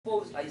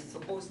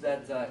suppose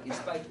that in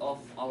spite of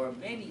our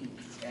many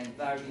and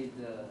varied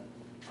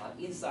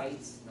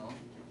insights, no,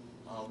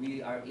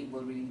 we are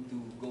able really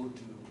to go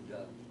to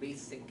the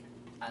basic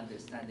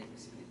understanding of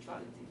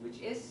spirituality, which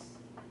is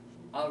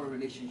our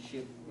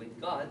relationship with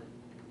God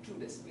through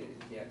the Spirit.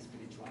 Kaya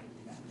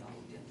spirituality na ang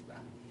tawag yan, diba?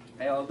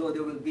 Kaya although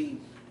there will be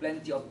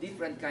plenty of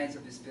different kinds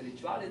of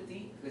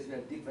spirituality, because we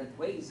have different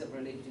ways of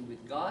relating with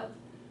God,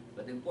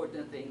 but the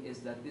important thing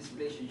is that this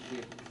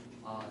relationship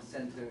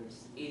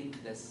centers in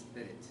the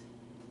Spirit.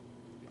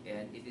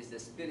 And it is the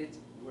Spirit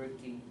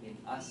working in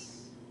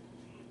us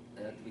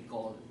that we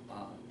call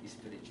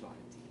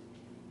spirituality.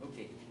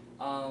 Okay.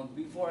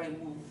 Before I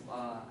move,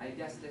 I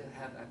just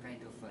have a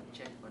kind of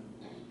check on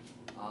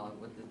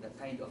what the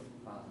kind of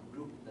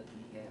group that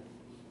we have.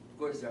 Of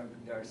course,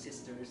 there are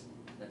sisters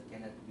that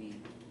cannot be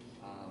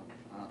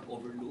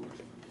overlooked.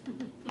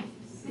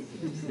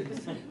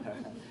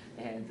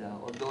 And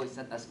although it's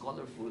not as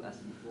colorful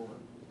as before.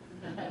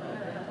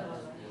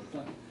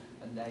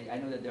 And I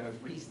know that there are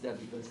priests there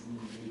because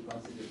we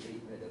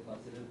concentrate the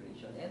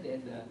consideration, and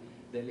then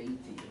the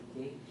laity,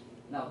 okay?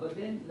 Now, but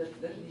then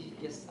let me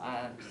just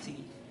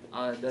see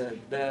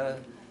the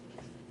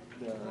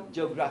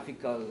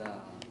geographical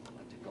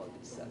what do you call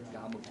this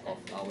gamut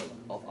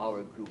of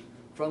our group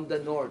from the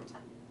north,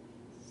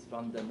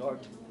 but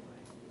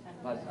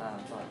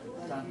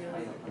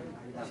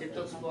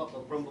Sintos po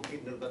ako from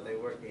Bukidnon, but I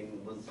work in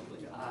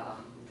Bonsapuja.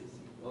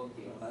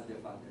 Okay, Father.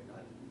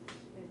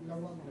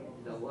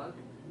 Lawag?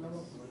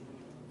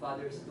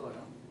 Father Store,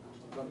 no?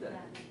 From the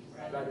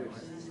brothers.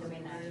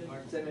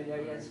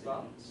 Seminarians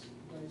from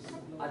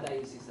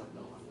Diocese of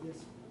Lawag.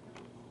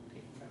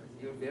 Okay.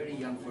 You're very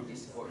young for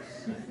this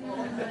course.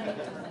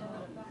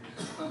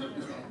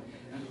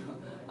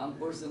 Ang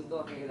person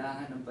to,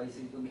 kailangan ng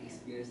paisin to may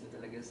experience na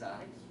talaga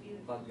sa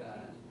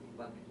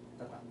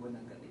pagtatakbo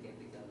ng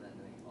catechetical.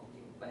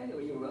 Okay. But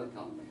anyway, you're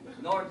welcome.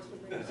 North.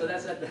 So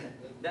that's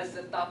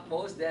the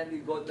topmost. Then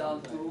we go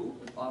down to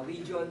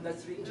region.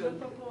 That's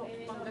region.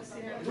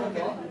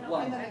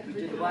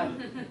 Region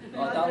 1.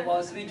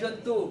 Tapos region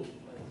 2.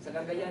 Sa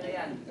Cagayan na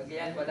yan.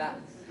 Cagayan wala.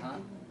 Huh?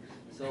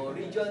 So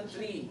region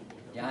 3.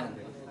 Yan.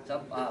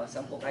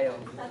 Saan po kayo?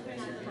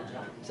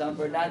 San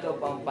Fernando,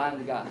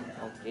 Pampanga.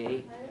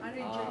 Okay.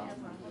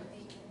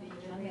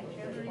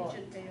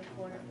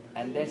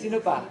 And then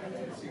sino pa?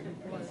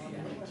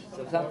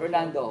 So San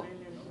Fernando.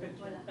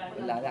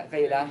 Wala na.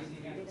 Kayo lang?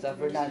 San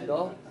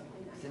Fernando?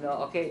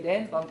 Sino? Okay,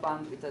 then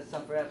Pampanga.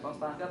 San Fernando,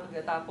 Pampanga.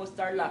 Tapos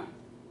Tarlac.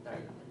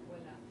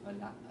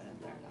 Wala.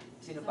 Tarlac.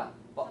 Sino pa?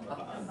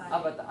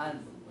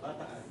 Bataan.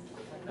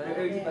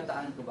 Early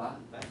Bataan ko ba?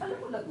 Alam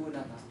ko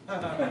Laguna ka.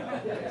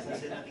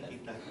 Kasi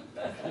nakikita.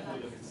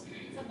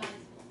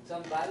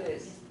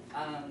 Zambales.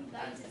 Ang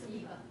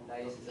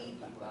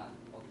Diocese of Lipa.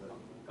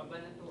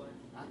 Kabanatuan.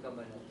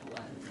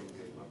 Kabanatuan.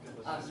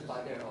 Si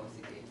Father.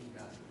 Sige.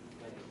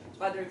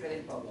 Father ka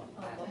rin po.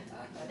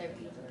 Father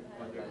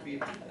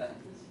Peter.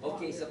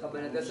 Okay, so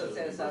Kabanatuan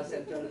sa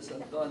Central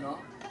Luzon to, no?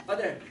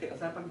 Father.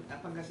 Sa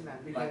Pangasinan,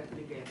 Ligaya.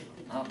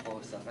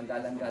 Ako, sa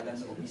Kandalang-galang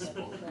na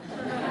Obispo.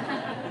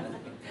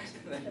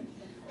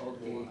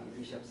 Okay,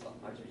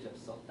 Archbishop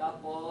Sok.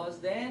 Tapos,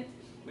 then,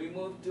 we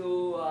move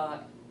to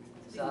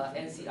sa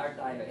NCR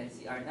tayo.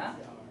 NCR na?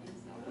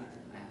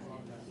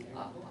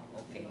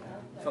 Okay.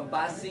 From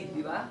Pasig,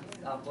 di ba?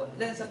 Tapos,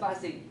 then sa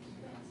Pasig.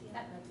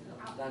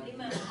 5.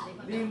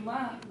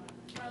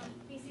 From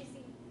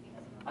PCC.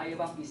 Ayaw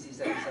bang PCC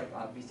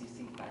sa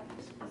PCC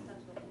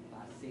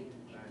Pasig.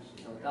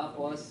 So,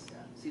 tapos,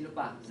 sino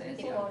pa sa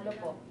NCR? Antipolo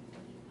po.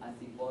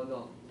 Antipolo.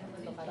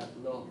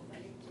 Tatlo.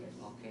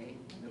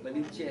 Okay.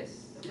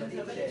 Nabaliches.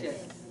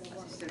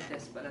 Sister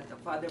Tess pala.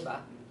 Father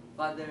ba?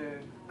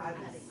 Father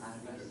Aris.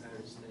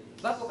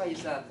 Ba po kayo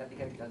sa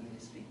catechetical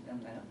ministry?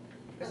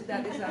 Kasi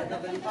dati sa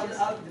Nabaliches.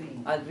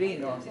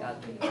 Aldrin, no? Si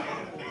Aldrin.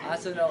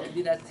 So no,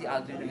 hindi natin si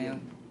Aldrin na ngayon.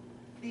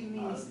 Team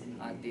Ministry.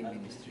 Team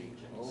ministry.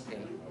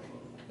 Okay.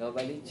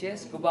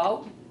 Nabaliches.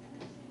 Cubao?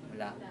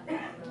 Wala.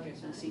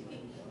 Quezon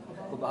City.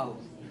 Cubao.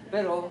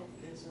 Pero,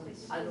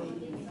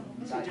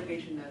 Sa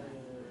educational.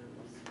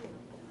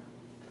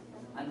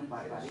 anong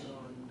parish?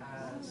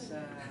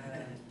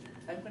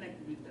 I'm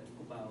connected with the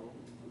Cubao.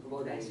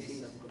 Cubao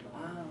Diocese.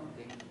 Cubao.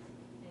 Okay.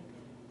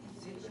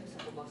 Sino ba sa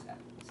Cubao?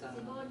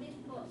 Si Bodin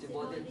po. Si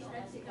Bodin.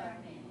 At si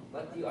Carmen.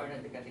 But you are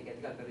not the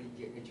catechetical, pero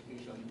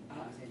education.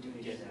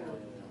 Education.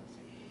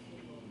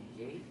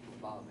 Okay.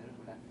 Cubao, meron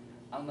wala.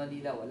 Ang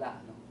Manila, wala,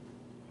 no?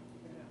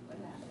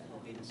 Wala.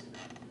 Okay na sila.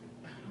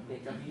 Okay,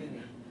 kami yun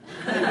eh.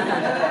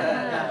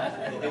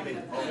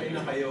 Okay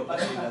na kayo.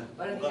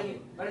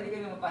 Para di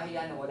kami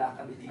mapahiya na wala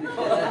kami dito.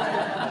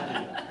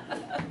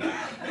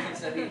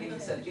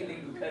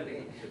 Sariling lugar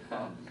eh.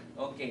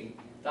 Okay.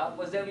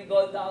 Tapos then we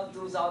go down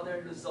to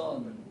Southern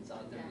Luzon.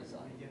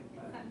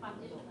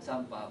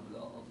 San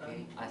Pablo.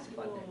 Okay. Si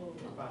Padre.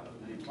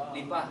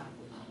 Lipa.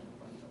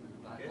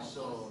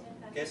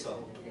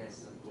 Quezon.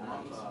 Yes.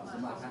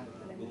 Sumakan.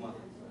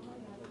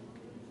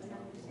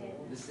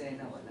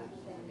 Lucena, wala.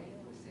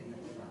 Lucena,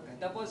 Sumakan.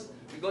 Tapos,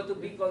 we go to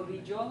Bicol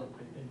region.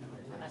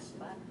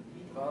 Aspa.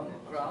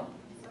 From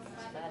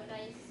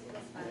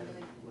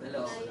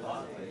Hello.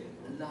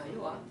 Ang layo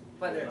ah.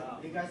 Father.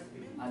 Aligas.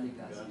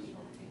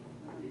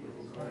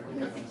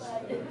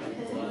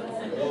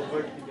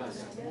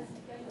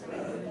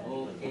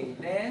 Okay,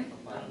 then,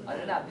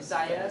 ano na,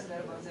 Visayas,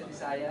 meron pa sa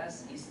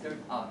Visayas,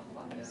 Eastern,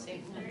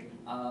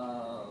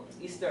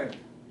 Eastern.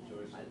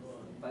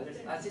 Father,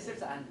 sister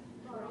saan?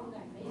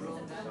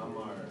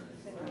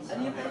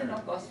 Ano yung kayo,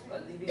 no? Gospel,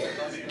 living the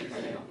gospel,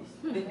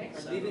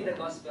 living the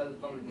gospel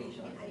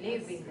congregation.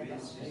 Living the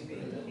gospel.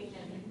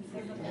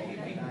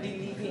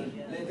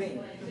 Living.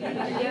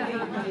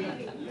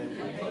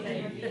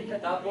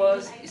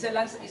 Tapos, isa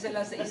lang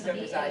sa Eastern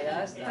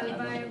Visayas.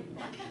 Calvario.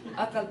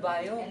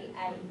 Calvario.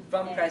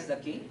 From Christ the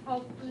King.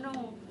 Oh,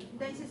 no.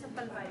 This is a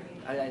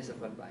Calvario. Ayan sa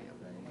Calvario.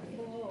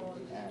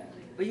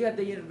 But you have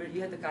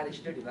the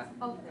college there, di ba?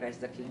 Oh.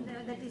 Christ the King.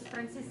 That is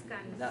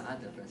Franciscans. The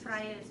other Francis.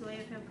 Friars,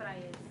 way from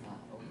Friars.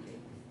 Okay.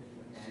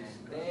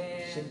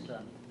 And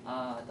then,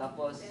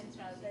 tapos,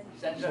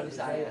 Central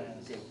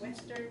Visayas.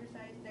 Western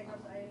side,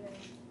 Negros Island.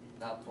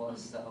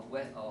 Tapos,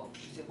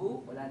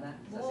 Cebu, wala na.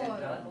 Sa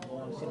Central.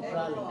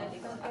 Central.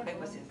 Kayo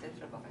ba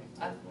Central ba kayo?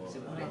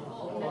 Cebu rin.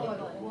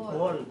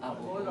 Bohol.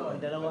 Bohol.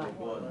 Dalawa.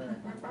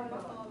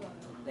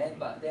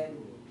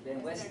 Then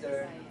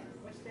Western.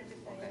 Western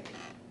Okay. Visayas.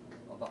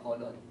 O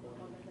Bacolod.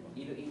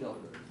 Iloilo.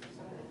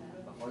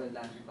 Bacolod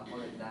lang.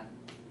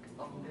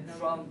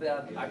 From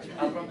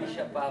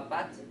Bishop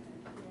Pat.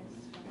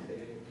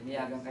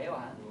 Niyagan kayo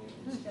ha.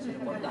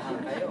 Sinuportahan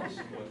kayo.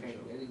 Okay,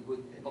 very good.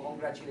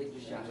 Congratulate mo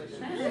siya.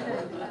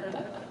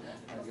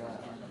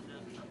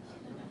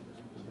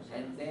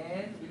 And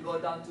then, we go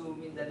down to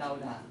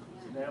Mindanao na.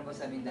 Meron ba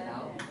sa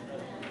Mindanao?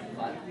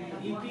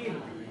 Ipil.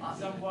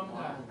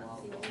 Zamboanga.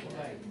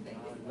 Okay,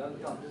 thank you.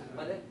 Welcome.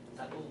 Balik.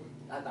 Tagong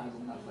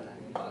nga pala.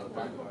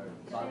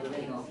 Bago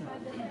rin, no?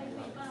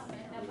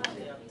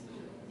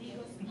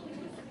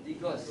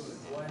 Digos.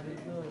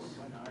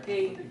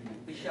 Okay,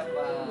 Bishop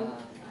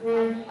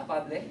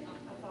Apable.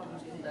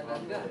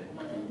 Talaga.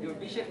 Your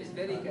bishop is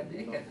very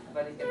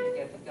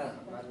catechetical.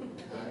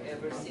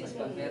 Ever since,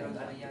 pag meron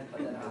ano yan,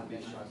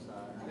 padarami.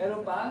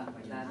 Meron pa?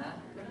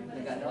 Nana?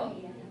 Nagano?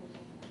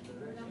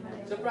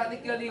 So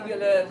practically, we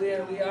are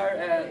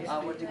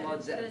what you call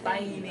the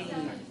tiny,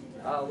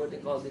 what they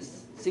call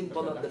this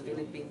symbol of the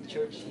Philippine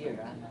church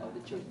here, of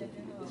the church in the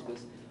Philippines,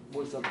 because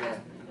most of the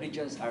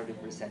regions are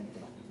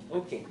represented.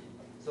 Okay,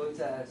 so it's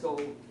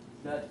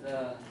that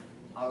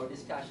our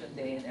discussion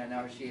then and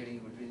our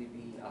sharing would really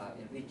be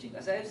enriching.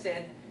 As I've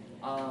said,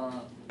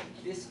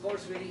 this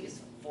course really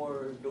is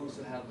for those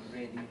who have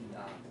already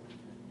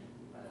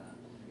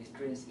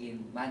experience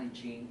in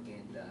managing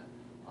and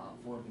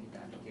forming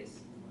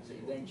advocacy. So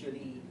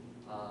eventually,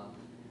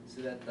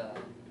 so that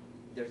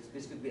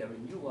this could be a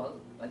renewal.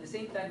 At the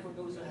same time, for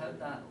those who have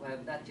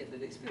not yet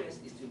the experience,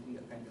 this will be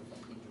a kind of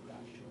an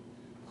introduction.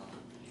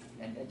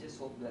 And I just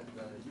hope that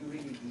you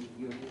really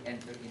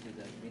enter into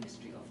the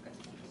ministry of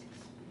catechesis.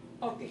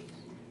 Okay,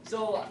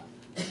 so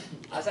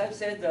as I've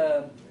said,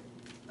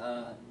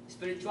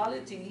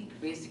 spirituality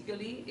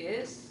basically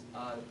is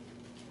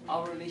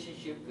our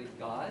relationship with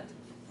God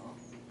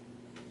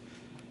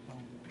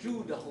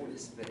through the Holy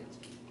Spirit.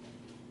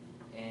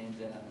 And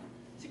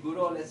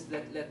siguro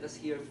let us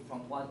hear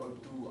from one or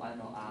two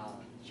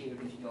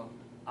sharings,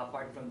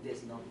 apart from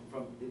this,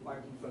 from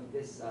departing from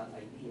this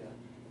idea.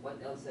 What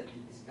else have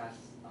you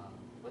discussed?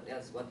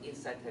 What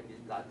insight have you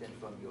gotten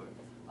from your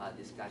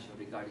discussion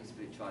regarding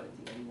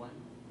spirituality? Anyone?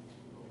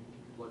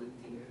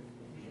 Volunteer?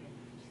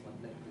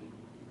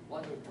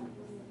 One or two?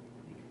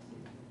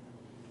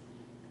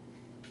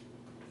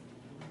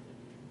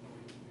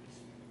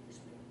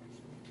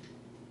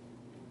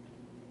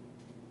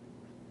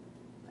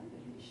 I'm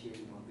really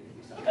sharing my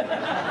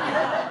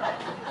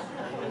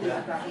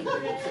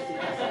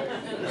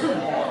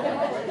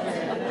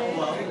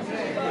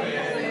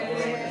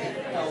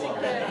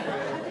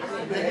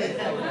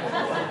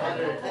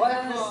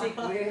Walang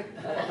secret.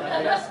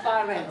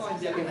 Transparent.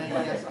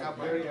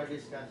 During our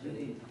discussion,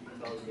 he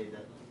told me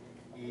that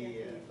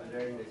he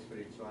learned the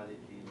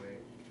spirituality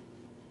where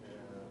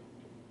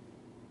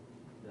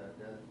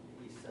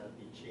he's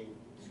teaching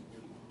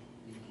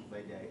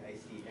by the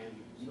ICM.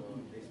 So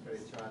the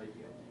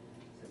spirituality of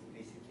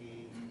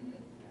simplicity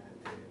and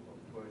of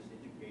course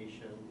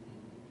education.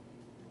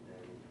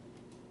 And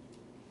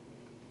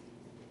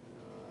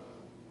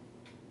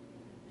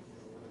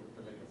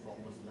talaga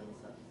focus lang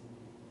sa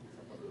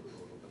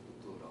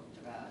Pagtuturo.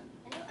 Tsaka,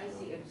 Ano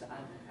ICM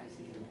saan?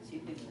 ICM,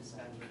 City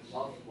Discussion.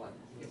 of what?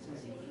 Yes.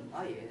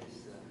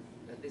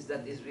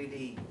 That is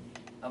really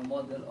a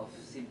model of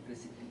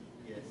simplicity.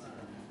 yes.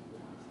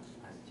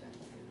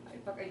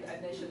 In fact, I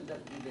mentioned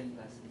that even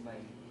last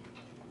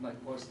my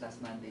course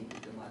last Monday,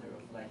 The Matter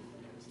of Life.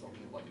 I was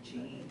talking about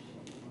change,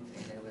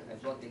 and I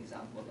brought the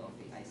example of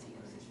the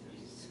ICM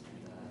sisters,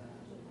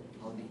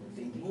 how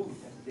they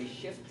moved, they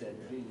shifted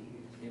really.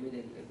 They made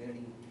a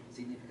very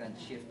significant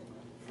shift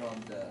from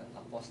the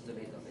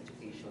apostolate of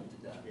education to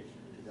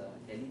the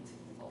elite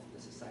of the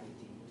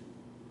society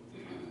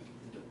to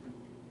the group.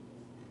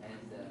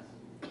 And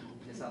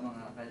just sa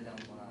mga kanilang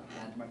mga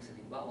landmarks.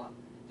 Halimbawa,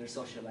 their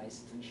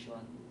socialized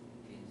tuition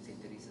in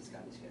St. Teresa's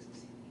College, Quezon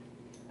City.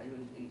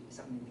 Ayun,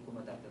 isang hindi ko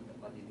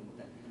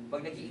matalimutan.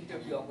 Pag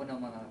nag-i-interview ako ng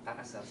mga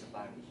kakasal sa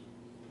parish,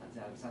 at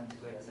sa San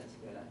Escuela,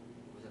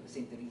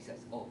 St.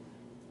 Teresa's,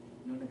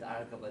 nung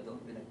nag-aaral ka ba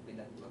doon,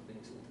 pinagsuot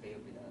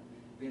kayo,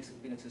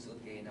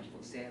 pinagsusuot kayo ng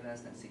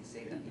pulseras, ng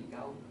singsing, ng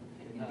ikaw?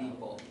 Hindi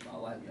po,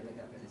 bawal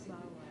talaga kasi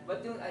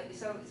But yung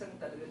isang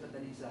talaga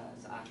tatanim sa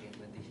akin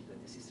when the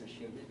sister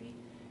shared with me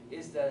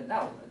is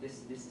now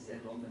this is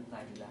enrollment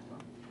time nila. No?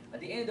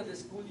 At the end of the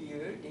school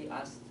year, they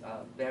asked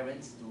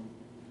parents to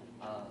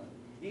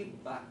give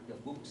back the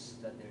books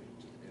that their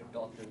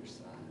daughters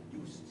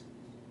used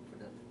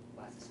for the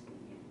past school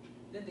year.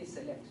 Then they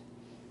select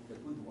the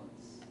good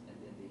ones and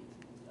then they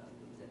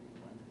put them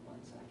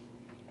one side.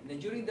 And then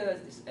during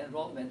this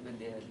enrollment, when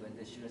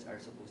the students are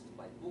supposed to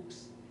buy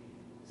books,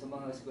 sa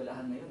mga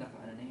eskwelahan ngayon,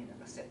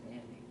 naka-set na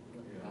yan eh.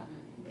 Diba?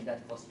 And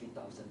that costs 3,000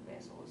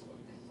 pesos or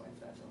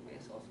 5,000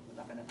 pesos.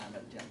 Wala ka nang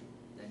anad dyan.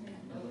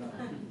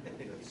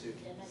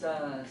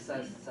 Sa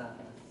St.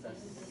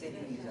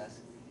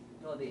 Teresa's,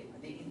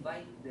 they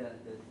invite the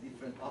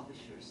different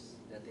publishers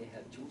that they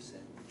have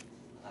chosen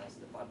as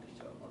the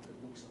publisher of the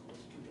books of the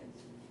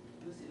students.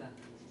 Doon sila,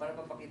 para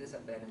papakita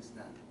sa parents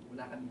na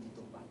wala kami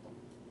ditong patong.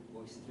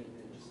 Go straight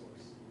to the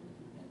source.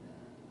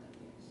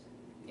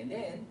 And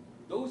then,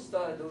 those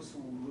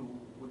who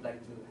would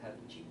like to have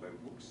cheaper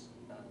books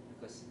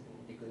because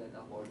they couldn't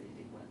afford it,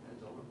 they want a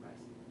lower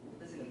price.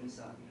 Punta sila dun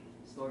sa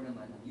store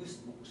naman ng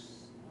used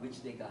books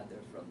which they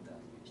gather from the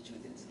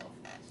students of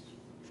college.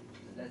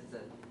 So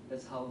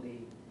that's how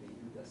they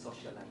do the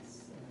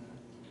socialized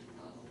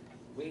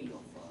way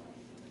of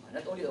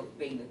not only of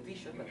paying the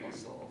tuition but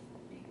also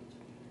of being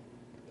educated.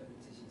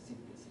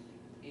 Simplicity.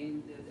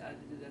 And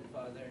added to that,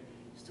 Father,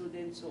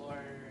 students who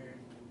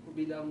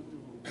belong to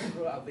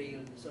who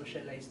avail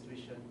socialized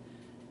tuition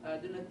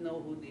do not know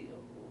who they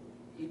are.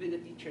 Even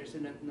the teachers do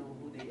not know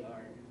who they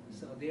are.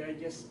 So they are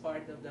just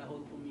part of the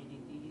whole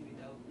community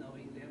without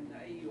knowing them.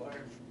 You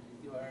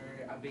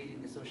are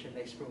availing the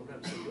socialized program,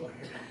 so you are.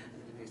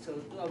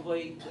 So to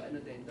avoid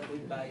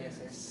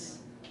biases,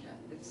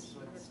 that's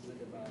what's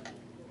good about it.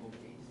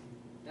 Okay.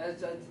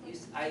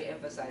 I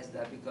emphasize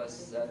that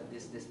because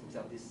this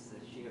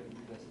sharing,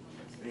 because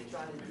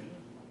spirituality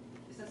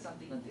is not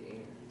something on the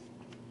air.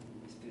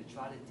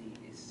 Spirituality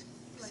is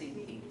seen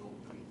in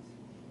concrete.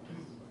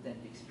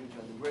 Authentic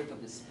spiritual. The work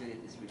of the Spirit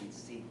is really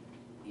seen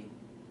in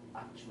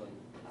actual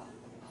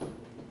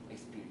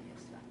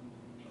experience.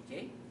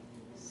 Okay?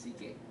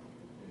 Sige.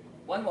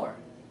 One more.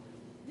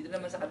 Dito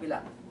naman sa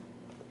kabila.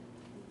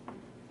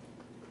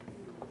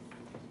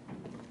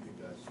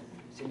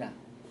 Sina?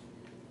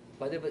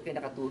 Pwede ba kayo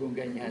nakaturong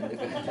ganyan?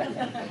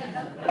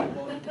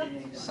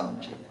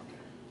 Sound check.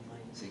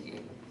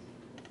 Sige.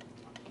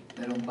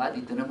 Meron ba?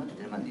 Dito naman.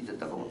 Dito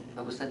ako.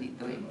 Tapos na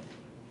dito eh.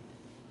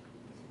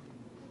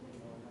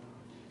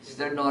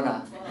 Sister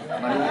Nora,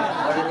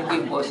 marinig ko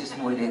yung boses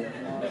mo ulit.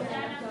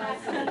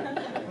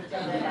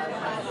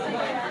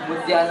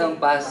 Mutya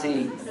ng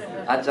Pasig.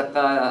 At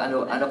saka,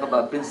 ano ka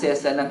ba?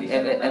 Prinsesa ng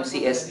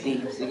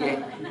MCST. Sige.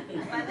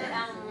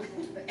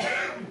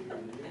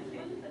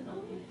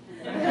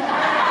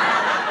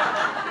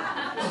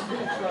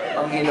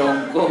 Panginoon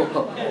ko.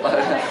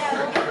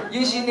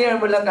 Yung shinare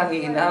mo lang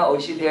kanina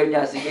o shinare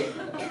niya, sige.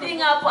 Hindi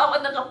nga po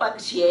ako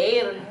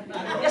nakapag-share.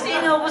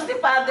 Kasi inubos ni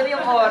Father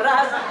yung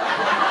oras.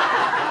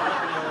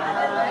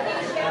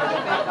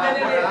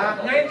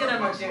 Ngayon ka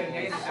na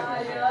mag-share.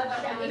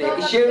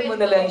 I-share mo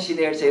na lang yung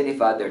shinare sa'yo ni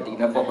Father.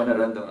 Tingnan po ko na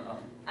rin doon.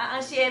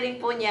 Ang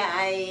sharing po niya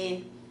ay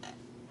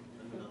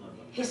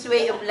his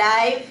way of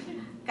life.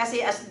 Kasi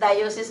as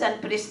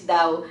diocesan priest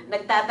daw,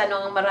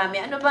 nagtatanong ang marami,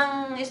 ano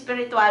bang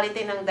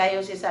spirituality ng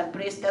diocesan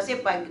priest? Kasi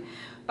pag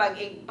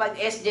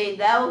SJ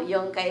daw,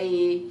 yung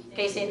kay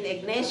St.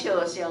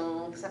 Ignatius,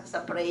 yung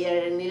sa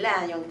prayer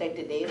nila, yung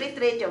 30-day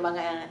retreat, yung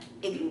mga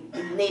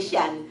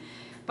Ignatian.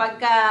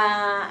 Pagka,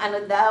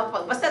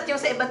 basta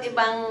yung sa iba't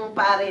ibang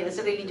pare,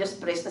 sa religious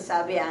priest,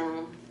 nasabi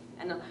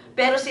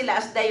pero sila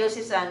as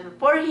diocesan,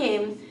 for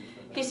him,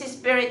 his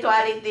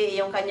spirituality,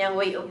 yung kanyang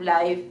way of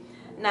life,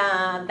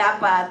 na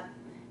dapat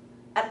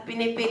at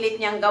pinipilit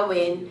niyang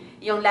gawin,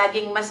 yung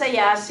laging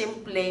masaya,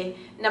 simple,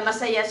 na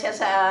masaya siya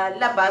sa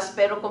labas,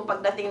 pero kung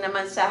pagdating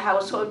naman sa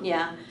household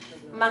niya,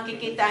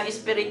 makikita ang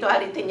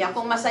spirituality niya,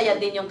 kung masaya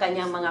din yung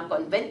kanyang mga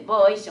convent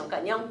boys, yung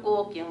kanyang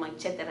cook, yung mga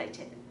etc.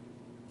 etc.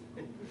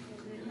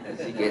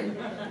 Sige,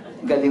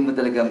 galing mo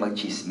talaga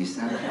mag-chismis,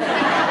 ha?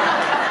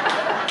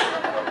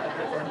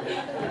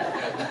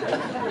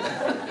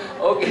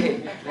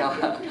 Okay. Now,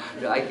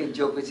 I can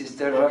joke with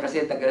Sister Nora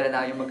kasi tagal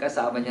na yung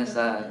magkasama niya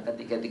sa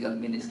catechetical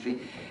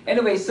ministry.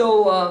 Anyway,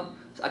 so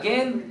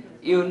again,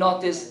 you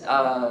notice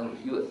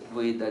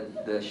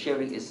the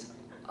sharing is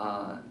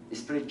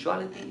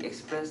spirituality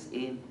expressed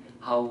in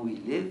how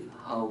we live,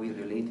 how we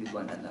relate with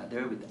one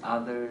another, with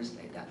others,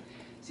 like that.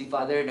 Si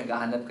Father,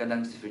 naghahanap ka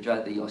ng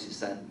spirituality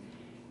diocesan.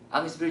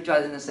 Ang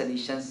spirituality ng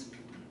Salesians,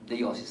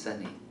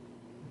 diocesan eh.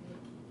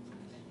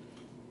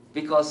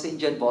 Because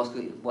St. John Bosco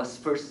was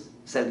first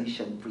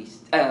Salesian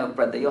priest,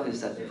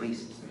 diocesan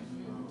priest.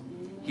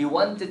 He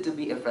wanted to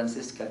be a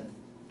Franciscan,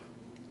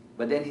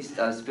 but then his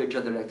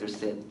spiritual director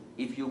said,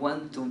 if you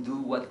want to do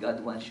what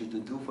God wants you to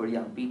do for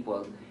young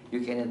people,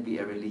 you cannot be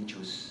a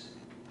religious.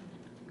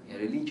 A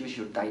religious,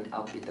 you're tied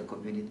up with the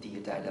community,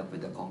 you're tied up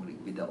with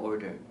the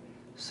order.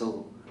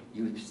 So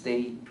you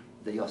stay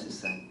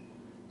diocesan.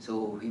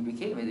 So he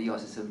became a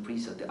diocesan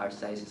priest of the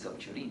Archdiocese of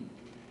Turin.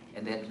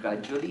 And then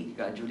gradually,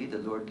 the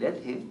Lord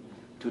led him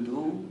to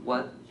do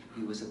what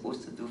he was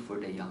supposed to do for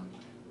the young.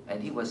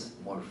 And he was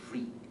more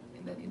free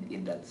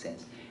in that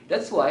sense.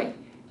 That's why,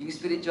 yung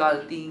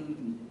spirituality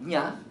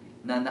niya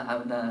na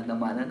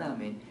namana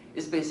namin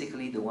is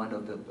basically the one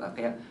of the,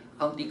 kaya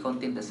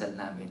kaunti-kaunti dasal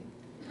namin.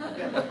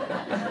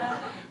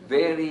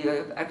 Very,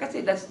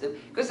 kasi that's the,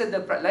 because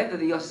the life of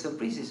the diocesan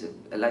priest is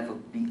a life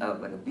of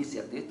busy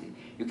activity.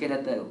 You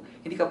cannot,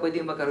 hindi ka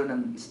pwede magkaroon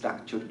ng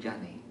structure dyan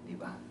eh, di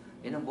ba?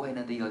 Yan ang buhay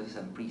ng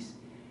diocesan priest.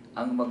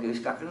 Ang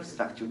mag-structure ng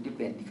structure,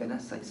 depende ka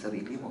na sa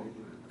sarili mo.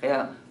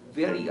 Kaya,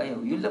 very,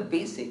 yun lang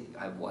basic,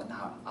 I have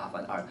half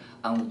an hour.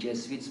 Ang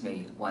Jesuits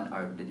may 1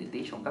 hour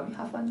meditation, kami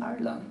half an hour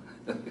lang.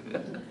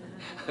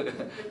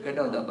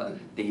 Ganun, diba?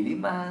 Daily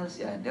mass,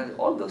 yan.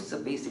 All those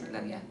basic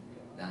lang yan.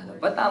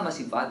 But tama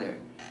si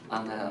Father,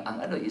 ang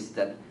ano is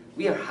that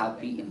we are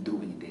happy in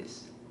doing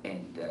this.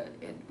 And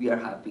we are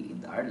happy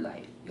in our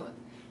life. Yun.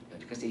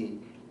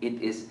 Kasi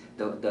it is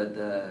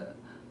the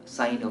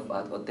sign of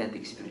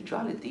authentic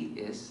spirituality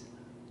is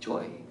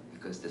joy.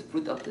 Because the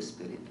fruit of the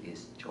Spirit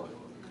is joy.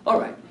 All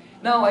right.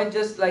 Now, I'd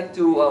just like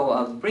to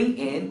bring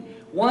in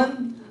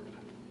one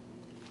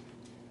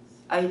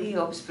idea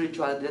of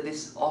spirituality that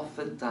is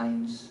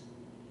oftentimes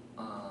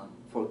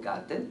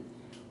forgotten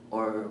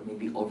or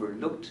maybe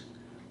overlooked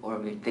or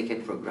maybe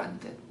taken for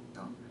granted.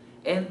 No?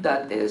 And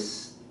that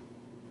is,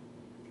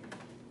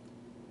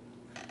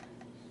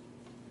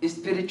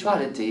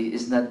 spirituality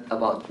is not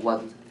about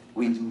what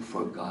we do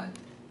for God.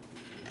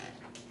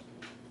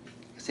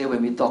 Kasi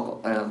when we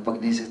talk, pag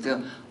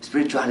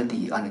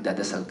spirituality,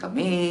 nagdadasal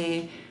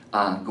kami,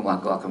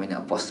 gumagawa kami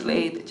ng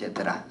apostolate,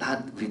 etc.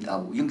 Lahat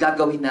yung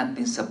gagawin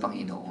natin sa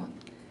Panginoon.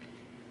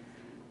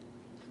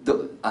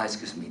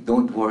 Excuse me,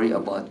 don't worry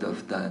about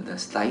the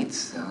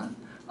slides.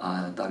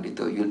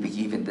 Dito, you'll be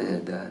given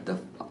the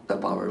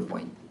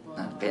PowerPoint.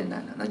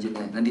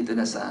 Nandito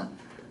na sa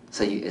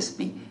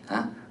USB.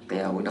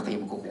 Kaya huwag na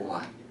kayo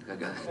makukuha.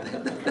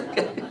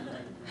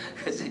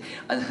 Kasi,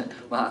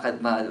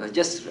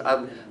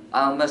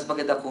 mas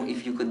maganda kung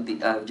if you could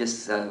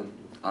just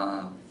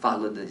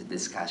follow the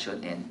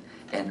discussion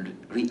and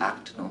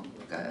react, no?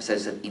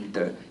 Says that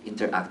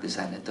interact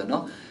design ito,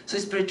 no? So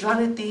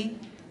spirituality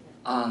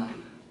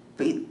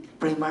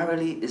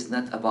primarily is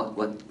not about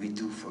what we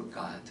do for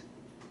God.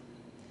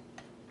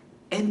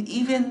 And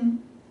even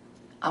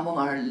among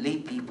our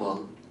lay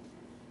people,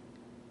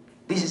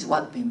 this is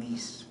what we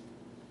miss.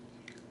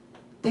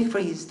 Take for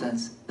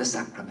instance the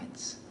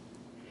sacraments.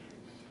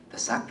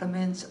 The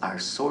sacraments are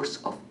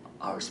source of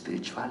our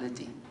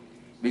spirituality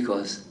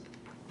because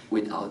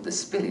without the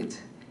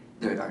Spirit,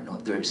 there are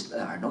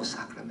no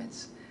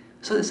sacraments.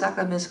 So the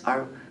sacraments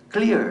are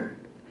clear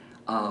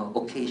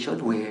occasion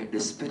where the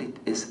Spirit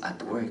is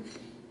at work.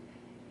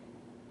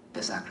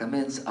 The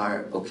sacraments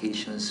are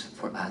occasions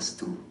for us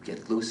to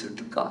get closer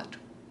to God.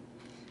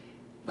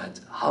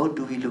 But how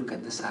do we look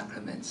at the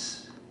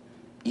sacraments?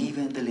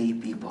 Even the lay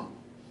people,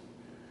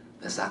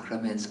 the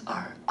sacraments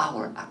are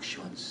our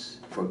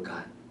actions for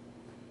God.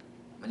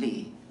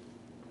 Mali.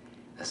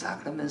 The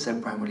sacraments are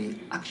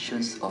primarily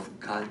actions of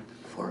God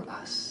for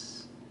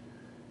us.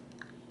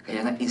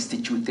 Kaya nga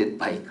instituted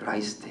by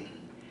Christ.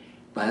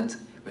 But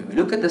when we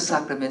look at the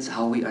sacraments,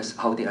 how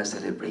they are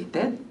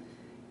celebrated,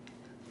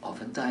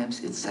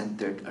 oftentimes it's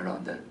centered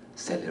around the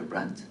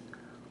celebrant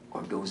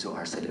or those who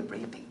are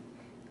celebrating.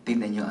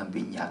 Tingnan nyo ang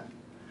binyag.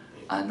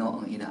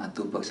 Ano ang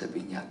inaatupag sa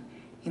binyag?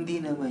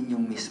 Hindi naman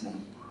yung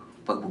mismong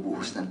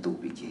pagbubuhos ng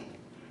tubig eh.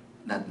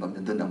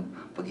 Nandun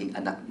ng pagiging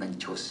anak ng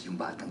Diyos yung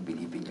batang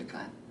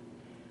binibinyagan.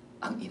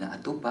 Ang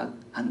inaatupag,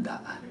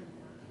 handaan.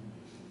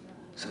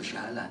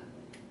 Sosyalan.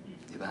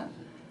 Di ba?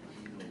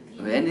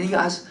 When you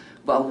ask,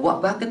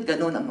 bakit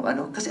ganun ang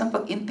ano? Kasi ang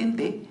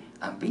pag-intindi,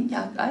 ang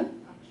binyag ay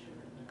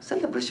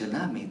celebration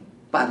namin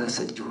para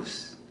sa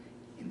Diyos.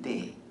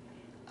 Hindi.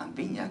 Ang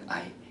binyag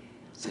ay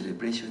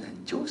celebration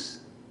ng Diyos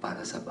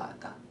para sa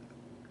bata.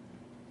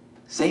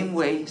 Same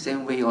way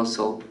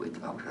also, for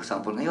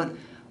example ngayon,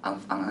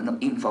 ang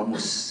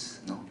infamous,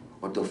 no,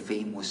 or the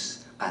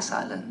famous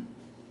kasalan.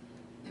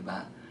 Di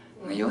ba?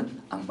 Ngayon,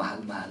 ang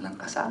mahal-mahal ng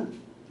kasal.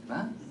 Di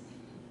ba?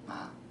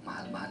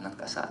 Mahal-mahal ng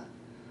kasal.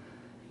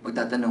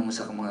 Magtatanong mo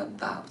sa mga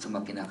tao, sa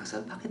mga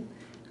kinakasal, bakit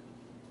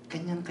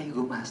ganyan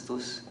kayo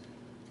gumastos?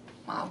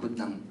 Maabot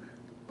ng,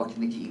 pag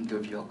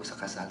nag-i-interview ako sa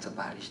kasal sa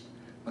parish,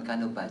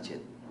 magkano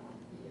budget?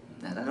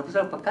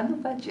 Pagkano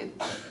budget?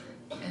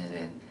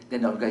 And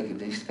then our guy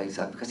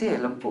sabi, kasi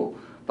alam po,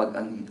 pag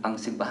ang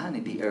simbahan,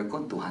 hindi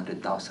aircon, 200,000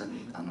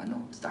 ang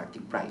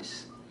starting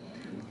price.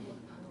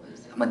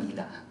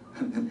 Manila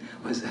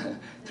was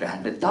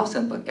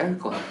 300,000 pag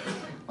aircon.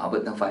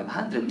 Mabot ng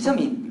 500.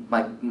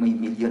 may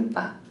million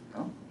pa.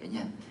 No?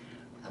 Ganyan.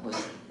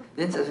 Tapos,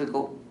 then sabi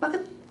ko,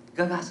 bakit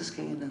gagastos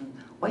kayo ng,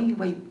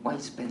 why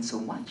spend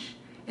so much?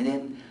 And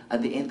then,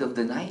 at the end of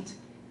the night,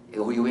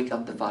 you wake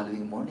up the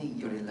following morning,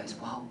 you realize,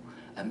 wow,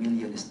 $1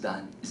 million is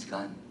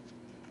gone.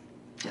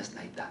 Just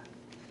like that.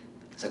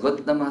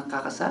 Sagot ng mga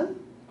kakasal,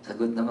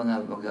 sagot ng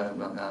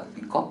mga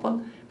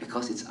couple,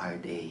 because it's our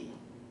day.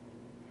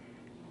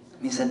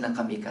 Minsan lang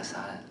kami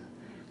kasal.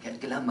 Kaya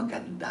kailangan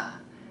maganda.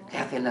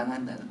 Kaya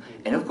kailangan,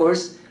 and of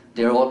course,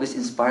 they're always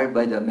inspired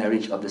by the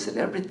marriage of the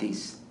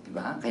celebrities.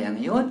 Diba? Kaya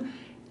ngayon,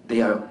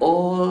 they are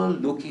all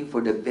looking for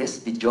the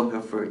best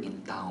videographer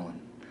in town.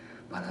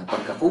 Para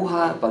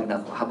pagkakuha,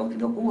 habang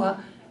kinukuha,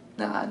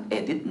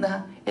 na-edit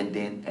na, and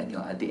then,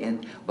 at the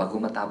end, bago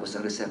matapos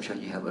ang reception,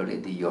 you have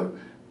already your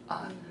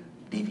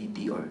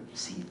DVD or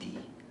CD.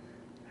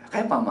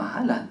 Kaya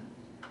pamahalan.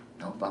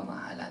 No,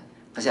 pamahalan.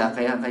 Kasi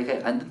kaya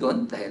ano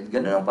doon, dahil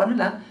gano'n ang paano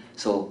nila,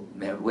 so,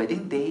 their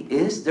wedding day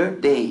is their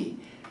day.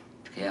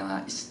 Kaya nga,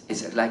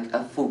 it's like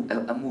a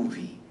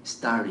movie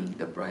starring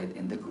the bride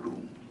and the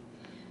groom.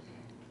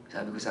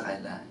 Sabi ko sa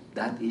kanila,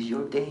 that is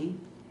your day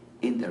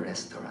in the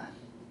restaurant.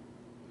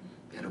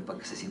 Pero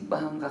pag sa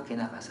simbahan ka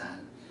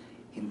kinakasal,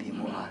 hindi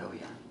mo araw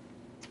yan.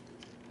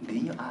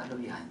 Hindi nyo araw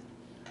yan.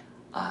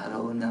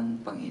 Araw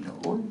ng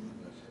Panginoon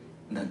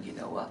na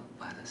ginawa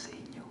para sa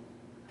inyo.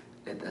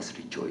 Let us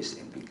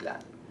rejoice and be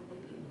glad.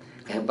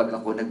 Kaya pag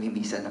ako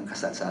nagmimisa ng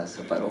kasal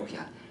sa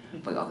parokya,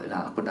 pag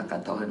ako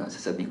nakatawa,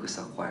 sasabihin ko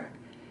sa choir,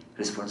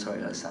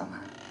 responsorial psalm,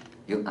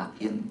 yung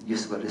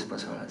usual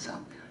responsorial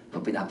psalm,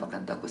 pag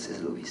pinapakanta ko sa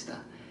Luista,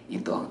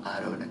 ito ang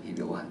araw na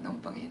ginawa ng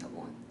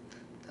Panginoon.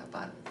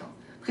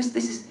 Because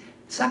this is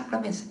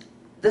sacraments.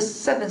 The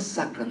 7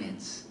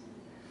 sacraments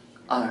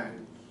are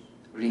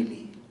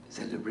really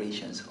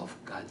celebrations of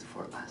God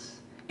for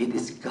us. It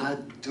is God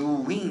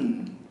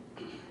doing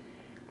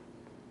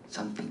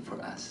something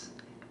for us.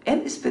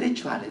 And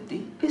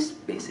spirituality is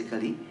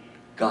basically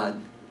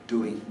God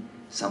doing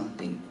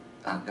something.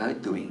 God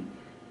doing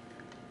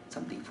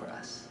something for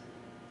us.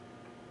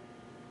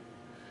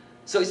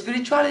 So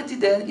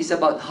spirituality then is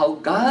about how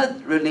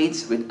God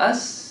relates with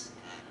us,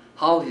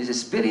 how His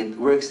Spirit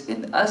works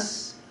in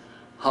us,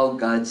 how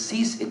God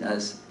sees in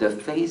us the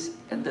face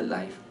and the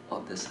life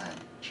of the Son,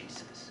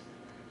 Jesus.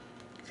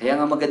 Kaya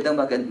nga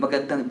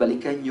magandang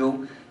balikan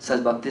yung sa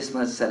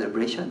baptismal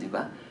celebration, di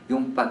ba?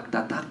 Yung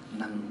pagtatak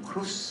ng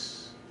krus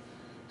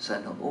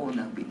sa noo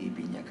ng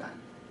binibinyagan.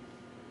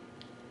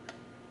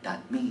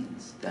 That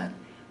means that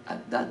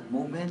at that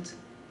moment,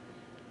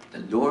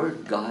 the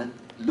Lord God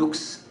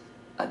looks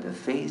at the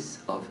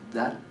face of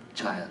that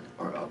child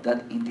or of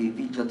that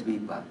individual to be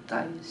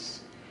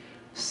baptized,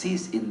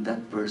 sees in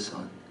that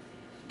person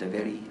the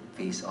very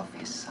face of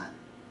His Son.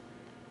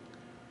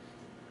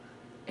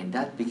 And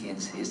that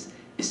begins his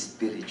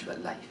spiritual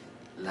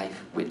life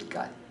with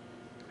God.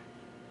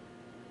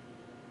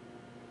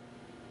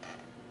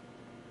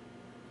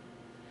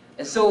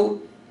 And so,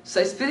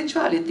 sa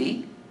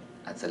spirituality,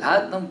 at sa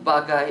lahat ng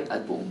bagay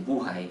at buong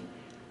buhay,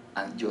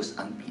 ang Diyos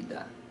ang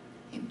bida,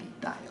 hindi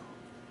tayo.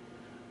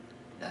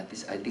 That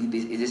is, I think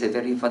it is a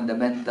very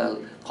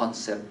fundamental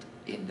concept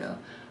in the,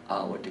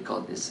 what they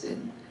call this,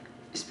 in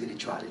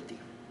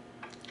spirituality.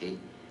 Okay?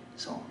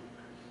 So,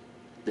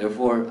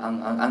 therefore,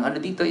 ang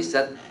ano dito is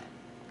that,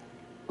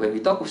 when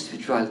we talk of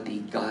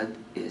spirituality, God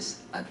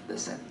is at the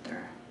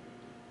center.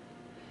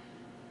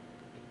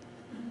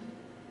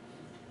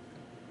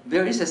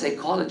 There is a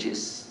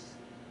psychologist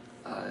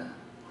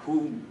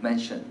who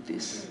mentioned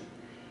this.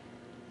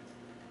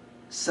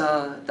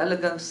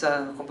 Talagang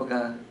sa,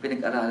 kumbaga,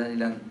 pinag-aralan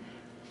nilang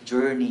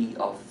journey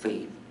of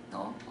faith,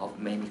 no, of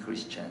many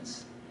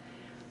Christians.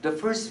 The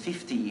first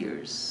 50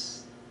 years,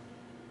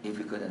 if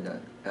we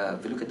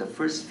look at the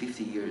first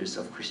 50 years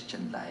of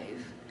Christian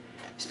life,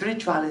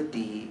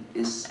 spirituality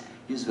is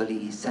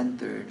usually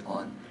centered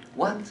on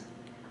what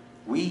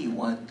we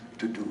want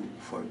to do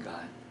for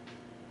God.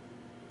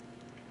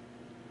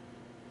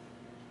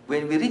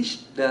 When we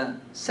reach the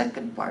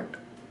second part,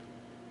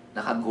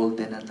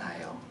 naka-golden na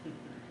tayo,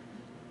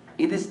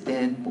 it is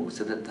then, most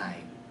of the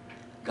time,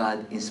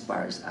 God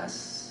inspires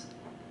us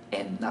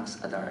and knocks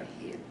at our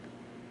head.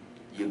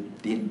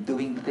 You've been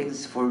doing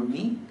things for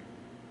me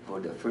for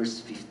the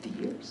first 50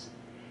 years.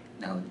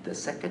 Now, the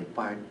second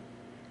part,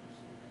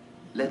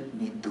 let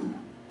me do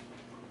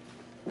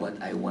what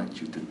I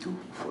want you to do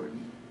for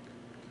me.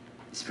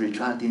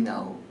 Spirituality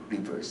now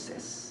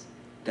reverses.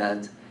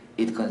 That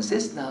it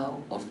consists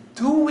now of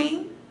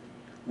doing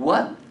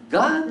what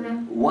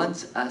God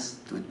wants us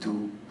to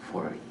do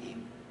for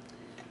Him.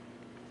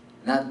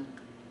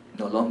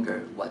 No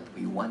longer what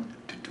we want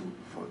to do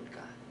for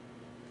God.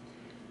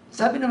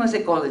 Sabi ng mga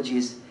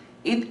psychologists,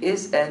 it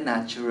is a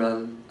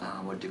natural,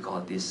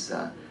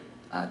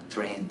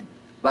 trend.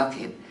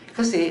 Bakit?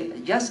 Kasi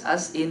just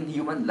as in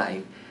human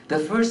life,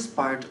 the first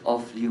part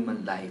of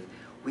human life,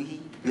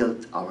 we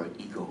built our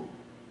ego.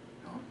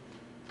 No?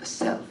 The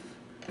self.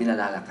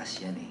 Pinalalakas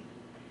yan eh.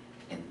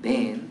 And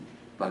then,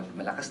 pag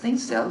malakas na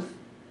yung self,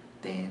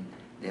 then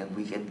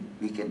we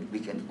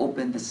can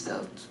open the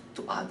self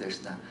to others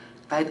na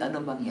kahit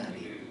ano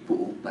mangyari,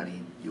 buo pa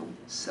rin yung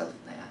self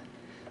na yan.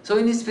 So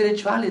in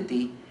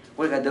spirituality,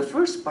 well, the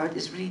first part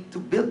is really to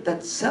build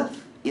that self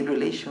in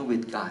relation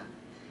with God.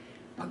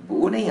 Pag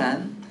buo na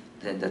yan,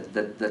 then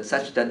that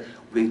such that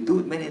we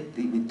do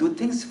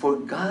things for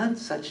God,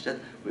 such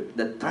that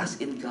the trust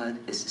in God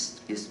is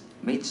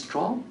made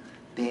strong,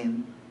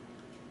 then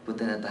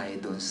punta na tayo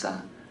doon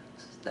sa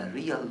the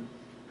real,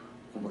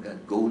 kumbaga,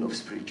 goal of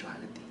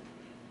spirituality.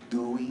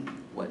 Doing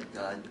what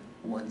God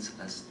wants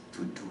us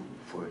to do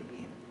for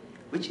Him,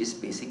 which is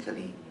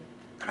basically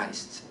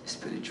Christ's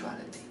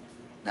spirituality.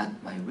 Not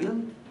my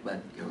will,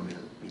 but your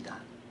will be done.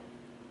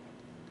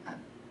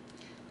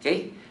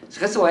 Okay?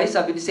 So that's why,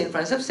 sabi ni St.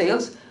 Francis of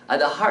Sales,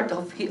 at the heart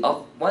of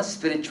one's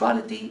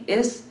spirituality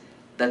is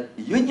that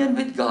union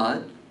with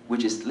God,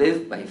 which is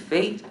lived by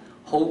faith,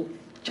 hope,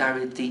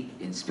 charity,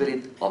 in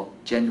spirit of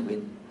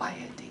genuine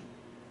piety.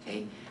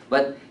 Okay?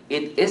 But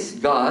it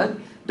is God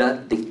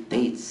that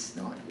dictates,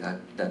 no,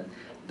 that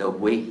the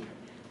way.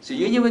 So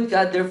union with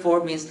God,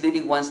 therefore, means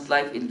living one's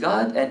life in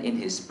God and in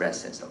His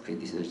presence. Okay,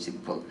 this is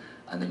simple.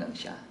 Ano lang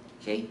siya.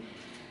 Okay?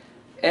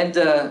 And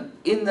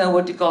in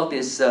what you call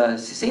this,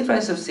 si St.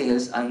 Francis of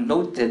Sales ang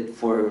noted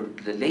for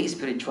the lay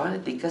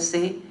spirituality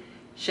kasi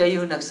siya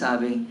yung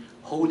nagsabing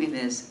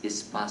holiness is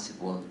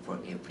possible for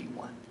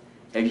everyone.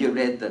 Have you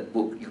read that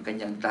book, yung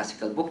kanyang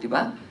classical book, di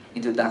ba?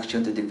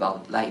 Introduction to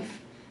Devout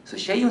Life. So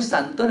siya yung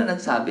santo na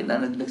nagsabi, na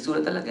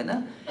nagsulat talaga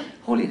na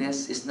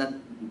holiness is not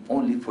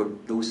only for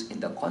those in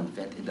the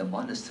convent, in the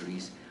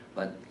monasteries,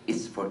 but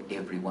it's for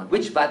everyone.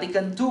 Which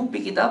Vatican II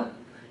picked it up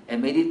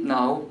and made it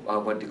now,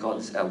 what they call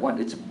this, one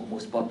of its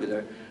most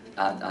popular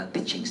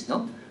teachings,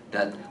 no?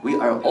 That we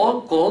are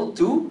all called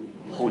to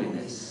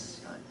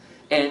holiness.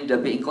 And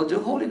being called to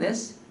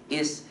holiness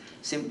is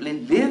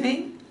simply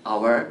living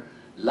our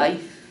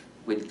life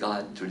with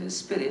God through the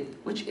Spirit,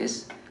 which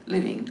is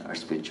living our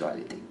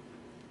spirituality.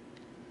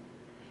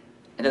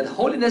 And that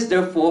holiness,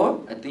 therefore,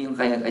 ito yung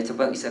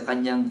isa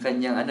kanyang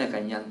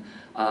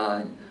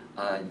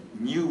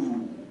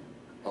new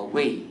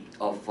way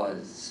of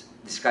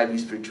describing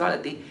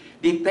spirituality,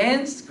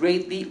 depends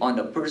greatly on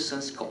a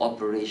person's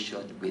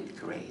cooperation with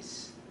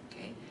grace.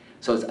 Okay?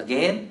 So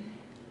again,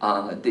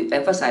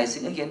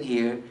 emphasizing again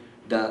here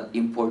the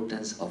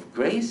importance of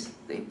grace,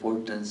 the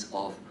importance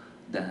of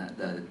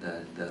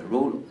the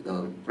role,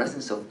 the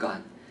presence of God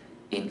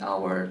in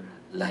our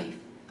life.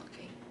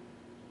 Okay.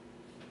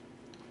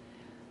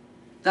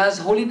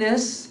 Thus,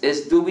 holiness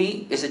is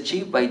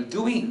achieved by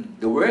doing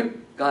the work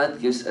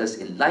God gives us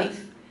in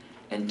life,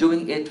 and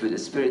doing it with a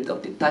spirit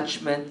of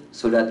detachment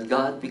so that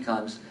God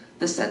becomes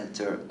the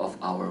center of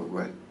our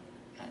work.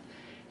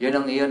 Yan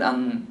ang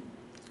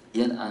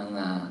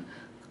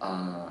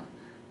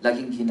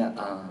laging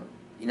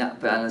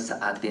inaapalan sa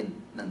atin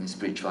ng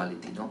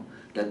spirituality, no?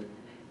 That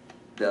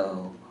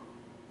the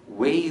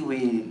way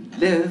we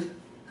live,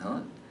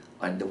 no?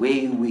 And the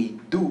way we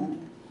do,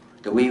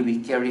 the way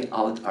we carry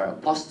out our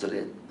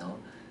apostolate,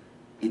 no?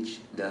 If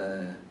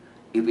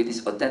it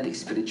is authentic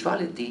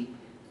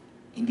spirituality,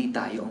 hindi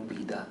tayo ang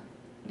bida,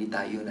 hindi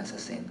tayo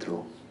nasa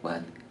sentro,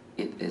 but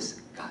it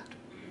is God.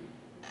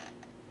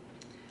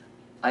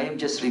 I am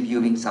just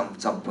reviewing some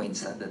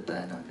points that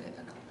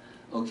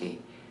okay.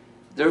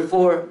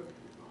 Therefore,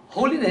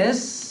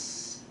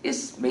 holiness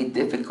is made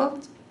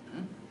difficult.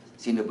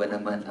 Sino ba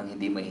naman ang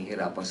hindi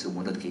mahihirapang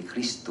sumunod kay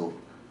Kristo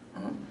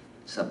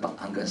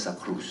hanggang sa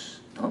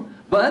krus? No?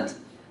 But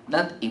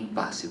not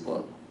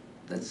impossible.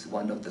 That's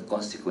one of the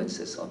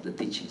consequences of the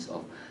teachings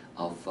of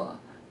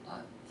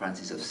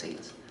Francis of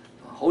Sales.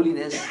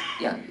 Holiness,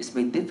 yeah, is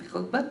made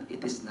difficult, but it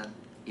is not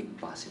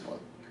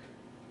impossible.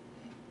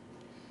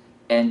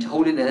 And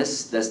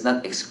holiness does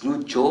not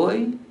exclude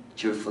joy,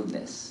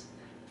 cheerfulness.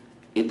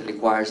 It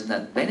requires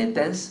not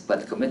penitence,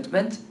 but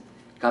commitment,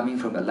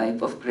 coming from a life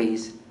of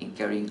grace in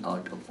carrying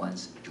out of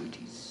one's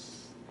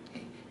duties.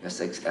 Okay?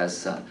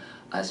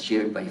 As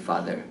shared by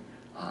Father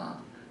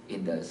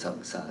in the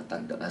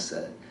as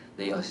a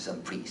diocesan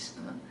priest.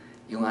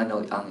 Yung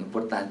ang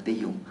importante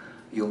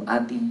yung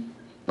ating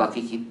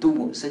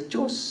pakikitungo sa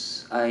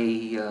Diyos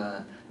ay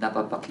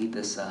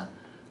napapakita sa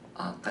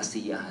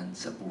kasiyahan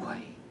sa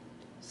buhay,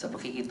 sa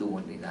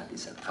pakikitungo din natin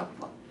sa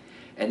kapwa.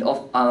 And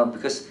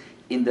because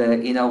in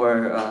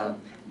our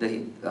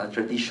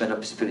tradition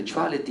of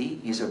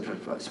spirituality,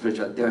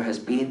 there has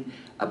been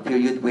a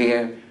period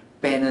where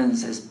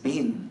penance has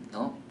been,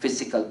 no,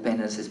 physical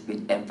penance has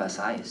been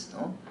emphasized,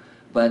 no,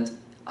 but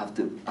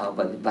after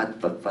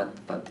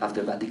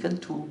Vatican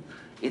II,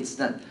 it's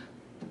not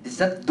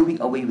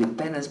doing away with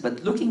penance, but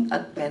looking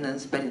at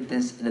penitence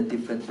in a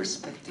different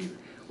perspective,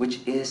 which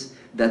is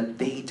that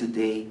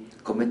day-to-day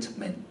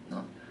commitment.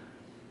 No?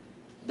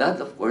 That,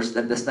 of course,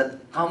 that does not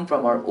come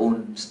from our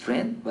own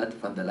strength, but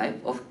from the life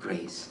of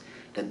grace.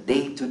 The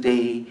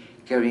day-to-day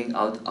carrying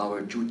out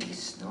our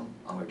duties, no?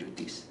 Our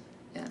duties.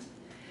 Yeah.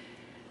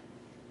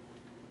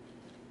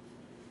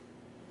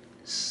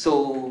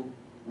 So,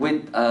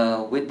 with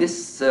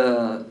this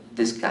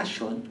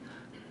discussion,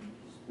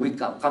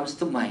 comes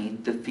to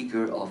mind the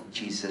figure of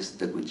Jesus,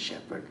 the Good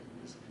Shepherd.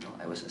 No,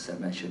 as I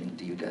mentioning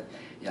to you that,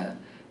 yeah,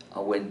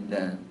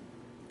 when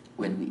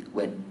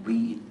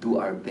we do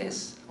our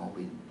best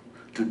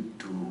to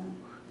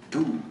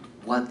do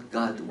what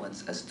God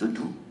wants us to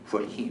do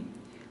for Him,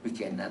 we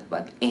cannot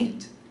but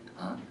end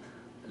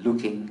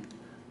looking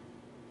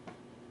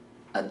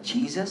at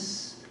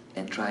Jesus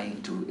and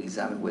trying to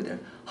examine whether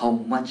how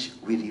much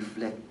we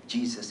reflect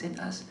Jesus in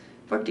us,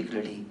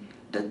 particularly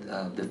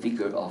the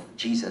figure of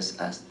Jesus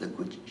as the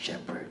Good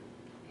Shepherd.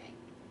 Okay.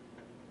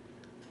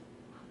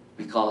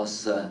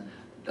 Because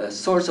the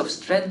source of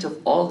strength of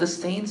all the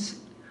saints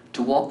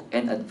to walk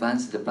and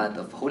advance the path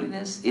of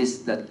holiness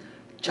is that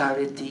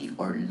charity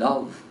or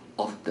love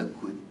of the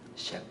Good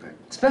Shepherd.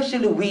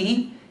 Especially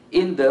we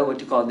in the,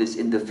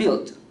 in the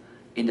field,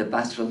 in the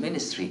pastoral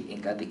ministry,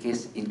 in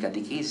catechesis,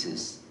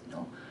 you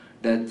know,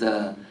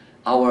 that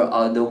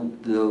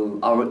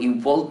our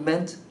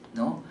involvement,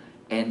 no,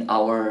 and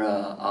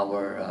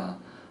our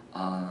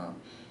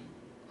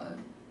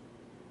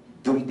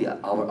doing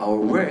our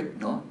work,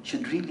 no,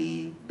 should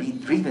really be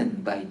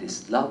driven by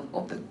this love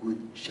of the Good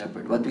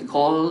Shepherd. What we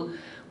call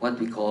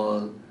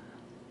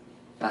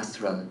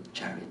pastoral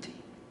charity,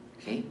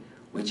 okay,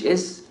 which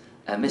is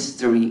a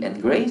mystery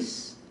and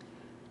grace,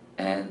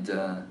 and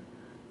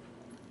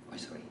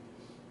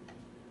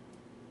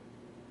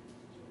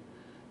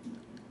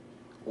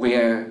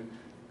where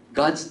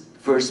God's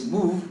first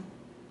move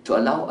to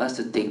allow us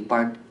to take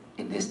part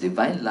in His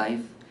divine life,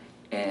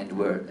 and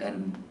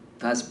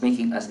thus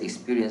making us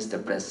experience the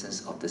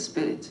presence of the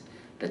Spirit,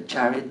 the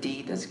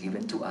charity that's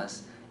given to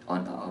us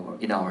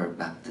in our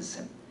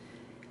baptism.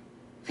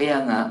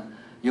 Kaya nga,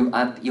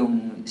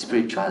 yung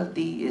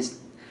spirituality is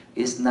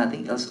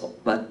nothing else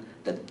but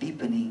the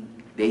deepening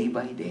day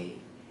by day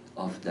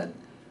of that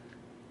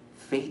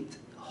faith,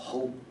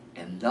 hope,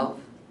 and love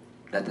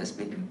that has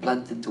been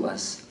implanted to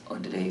us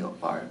on the day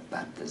of our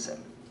baptism.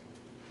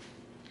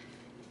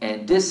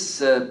 And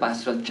this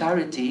pastoral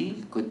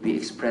charity could be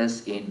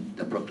expressed in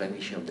the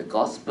proclamation of the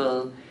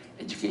gospel,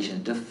 education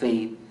of the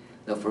faith,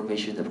 the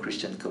formation of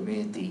Christian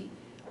community,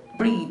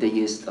 bringing the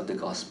yeast of the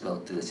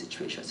gospel to the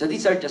situation. So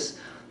these are just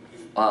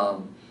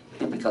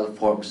typical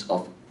forms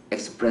of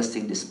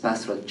expressing this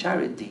pastoral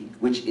charity,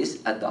 which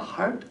is at the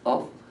heart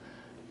of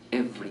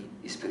every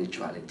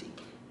spirituality.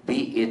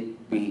 Be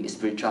a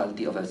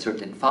spirituality of a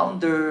certain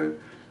founder,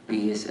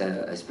 be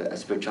a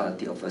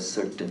spirituality of a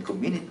certain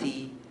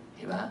community,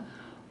 diba?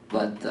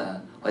 But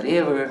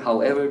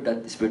however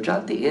that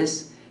spirituality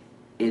is,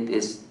 it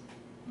is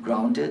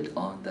grounded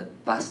on the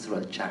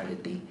pastoral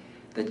charity,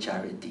 the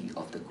charity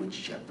of the Good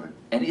Shepherd,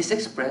 and is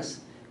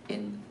expressed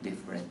in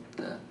different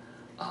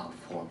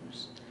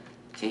forms.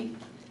 Okay,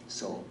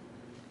 so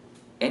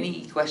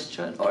any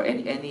question or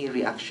any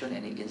reaction,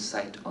 any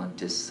insight on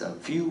this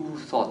few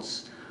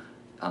thoughts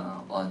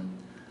on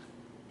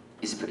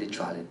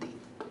spirituality?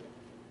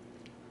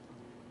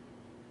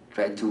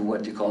 Try to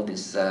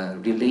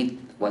relate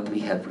what we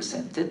have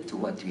presented to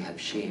what we have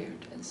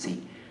shared and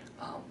see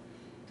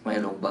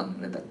mayroong bang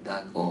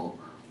nadagdag o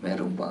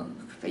mayroong bang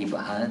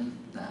kaibahan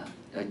na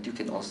that you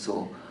can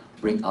also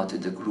bring out to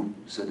the group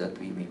so that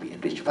we may be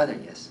enriched. Father,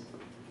 yes?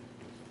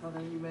 Father,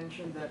 you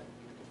mentioned that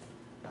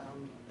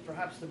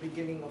perhaps the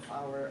beginning of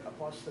our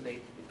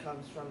apostolate, it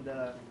comes from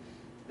the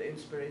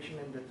inspiration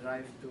and the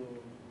drive to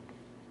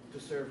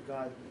serve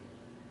God.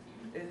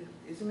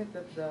 Isn't it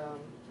that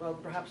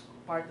perhaps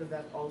part of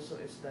that also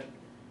is that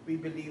we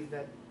believe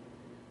that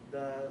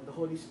the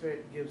Holy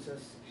Spirit gives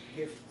us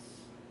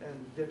gifts, and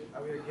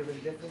we are given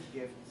different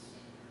gifts,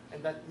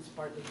 and that is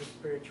part of the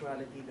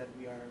spirituality that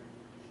we are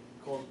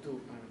called to.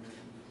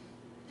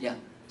 Yeah.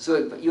 So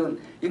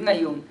yung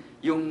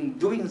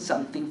doing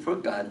something for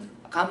God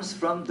comes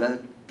from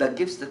the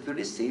gifts that we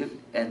receive,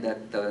 and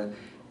that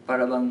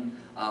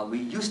we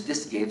use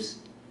these gifts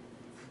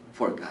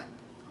for God.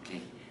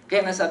 Okay.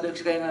 Kaya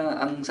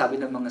ang sabi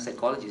ng mga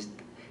psychologists,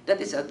 that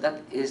is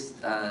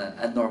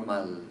a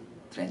normal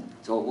trend.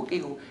 So wag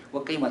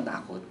kayo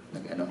matakot.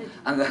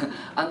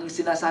 Ang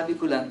sinasabi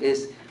ko lang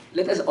is,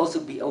 let us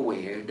also be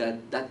aware that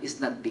that is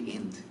not the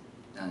end.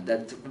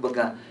 That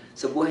kumbaga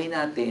sa buhay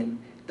natin,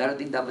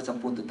 darating dapat sa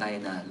punto tayo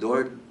na,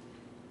 Lord,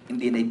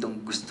 hindi na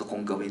itong gusto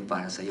kong gawin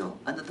para sa iyo.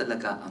 Ano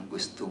talaga ang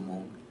gusto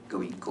mong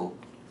gawin ko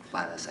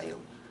para sa iyo?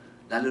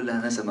 Lalo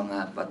na sa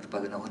mga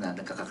pagpanahon na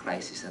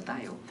nagkaka-crisis na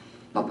tayo.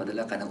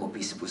 Papadala ka ng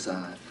obispo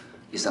sa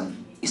isang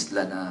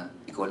isla na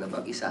ikaw lang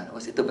mag-isa.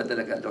 O, ito ba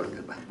talaga, Lord?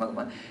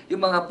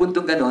 Yung mga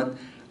puntong ganon,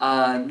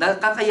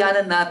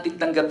 nakakayanan natin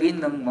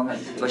tanggapin ng mga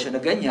sitwasyon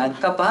na ganyan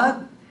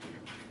kapag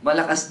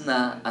malakas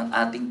na ang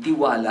ating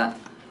tiwala,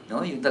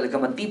 no? Yung talaga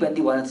matibay ang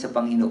tiwala sa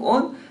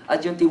Panginoon,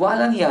 at yung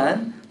tiwalang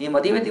yan, yung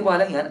matibay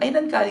tiwalang yan, ay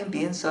nanggaling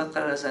din sa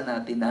karanasan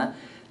natin na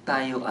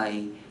tayo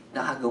ay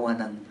nakagawa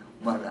ng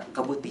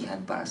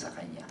kabutihan para sa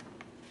Kanya.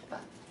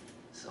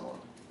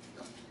 So,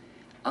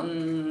 ang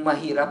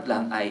mahirap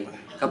lang ay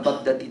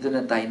kapag dito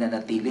na tayo na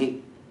natili,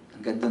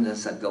 hanggang doon na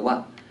sa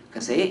gawa.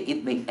 Kasi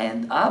it may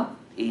end up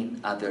in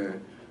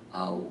other,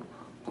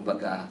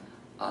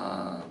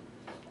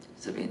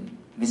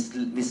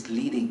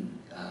 misleading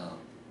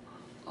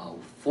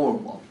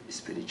form of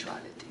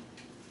spirituality.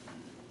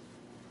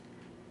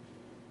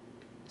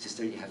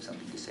 Sister, you have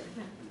something to say?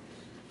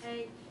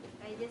 I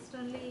just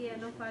only,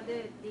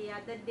 Father, the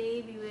other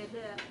day we were,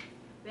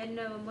 when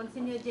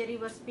Monsignor Jerry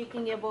was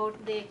speaking about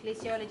the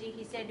ecclesiology,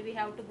 he said we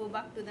have to go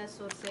back to the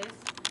sources.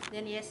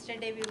 Then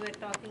yesterday we were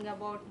talking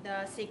about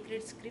the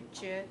sacred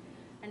scripture,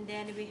 and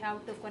then we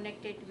have to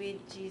connect it with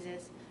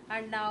Jesus.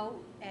 And now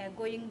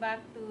going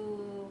back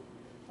to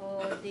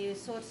the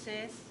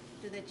sources,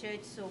 to the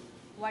church, so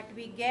what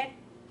we get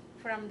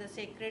from the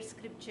sacred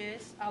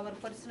scriptures, our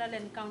personal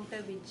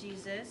encounter with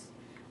Jesus,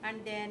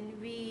 and then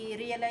we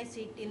realize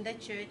it in the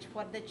church,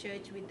 for the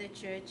church, with the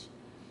church,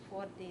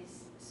 for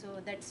this. So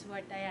that's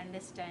what I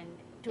understand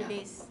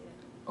today's.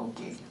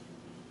 Okay.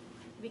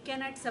 We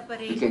cannot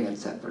separate. You cannot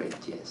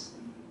separate, yes.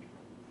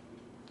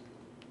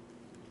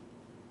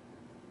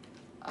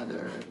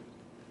 Other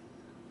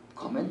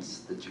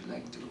comments that you'd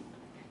like to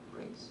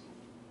raise?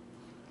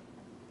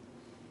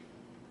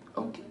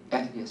 Okay.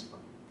 Yes, ma'am.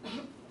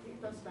 It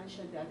was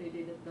mentioned the other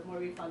day that the more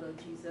we follow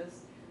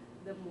Jesus,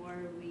 the more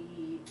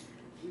we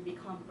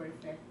become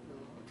perfect. No?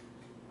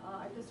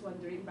 I'm just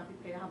wondering, bakit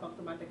kaya habang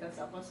tumatagal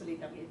sa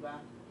apostolate ang iba,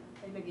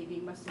 ay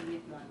nagiging mas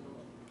sulit lalo?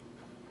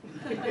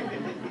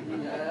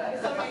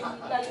 Sorry,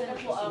 lalo na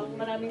po ang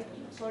maraming,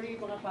 sorry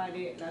mga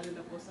pare, lalo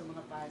na po sa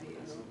mga pare.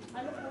 No?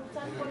 Ano po,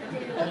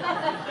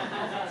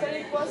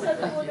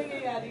 saan po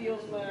nangyayari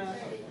yung,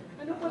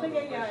 ano po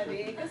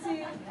nangyayari?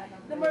 Kasi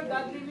the more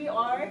godly we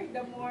are,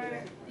 the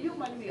more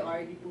human we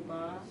are, di po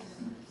ba?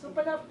 So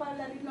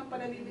palalim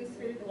yung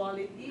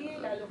spirituality,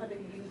 lalo ka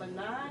nagiging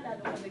banal,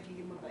 lalo ka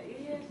nagiging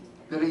mabait.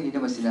 Pero hindi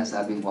naman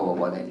sinasabing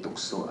mawawala yung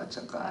tukso at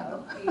saka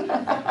ano. Okay.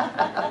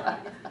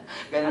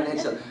 Ganun din.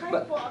 So,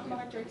 kahit po ang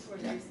mga church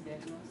workers din,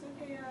 no? So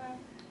kaya,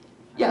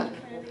 yeah.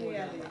 ano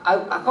nangyayari?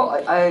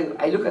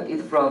 I look at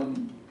it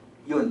from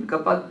yun,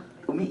 kapag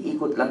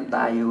umiikot lang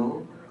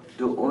tayo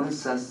doon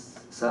sa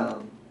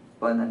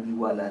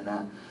pananiwala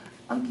na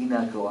ang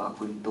ginagawa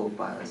ko ito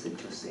para sa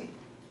Diyos eh.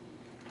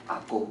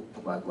 Ako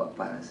gumagawa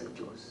para sa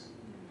Diyos.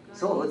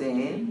 So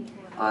then,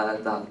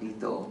 tawag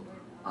dito,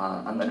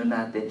 ang ano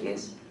natin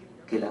is,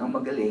 kailangan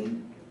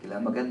magaling,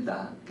 kailangan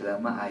maganda,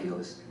 kailangan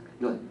maayos.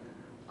 Yun,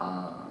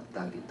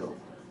 tawag dito,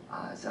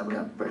 sabi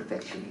nga,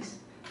 perfectionist.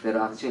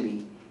 Pero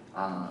actually,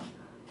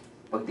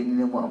 pag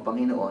tinignan mo ang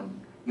Panginoon,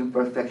 yung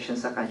perfection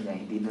sa Kanya,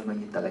 hindi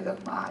naman yung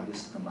talagang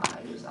maayos na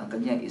maayos. Ang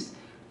Kanya is,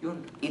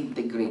 yung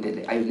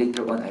integrated.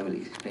 Later on, I will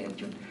explain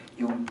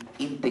yung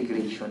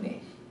integration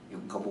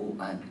yung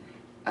kabuuan.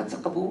 At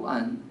sa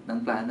kabuuan ng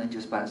plano ng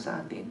Diyos para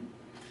sa atin,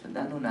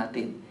 tandaan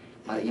natin,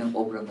 para yung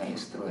obra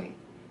maestro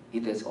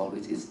It has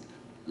always is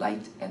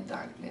light and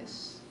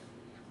darkness.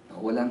 No,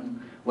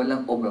 walang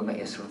obra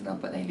maestro na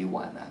panay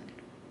liwanag.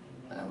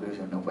 Walang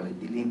version ng panay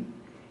dilim.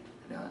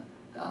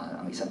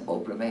 Ang isang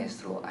obra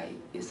maestro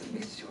is a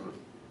mixture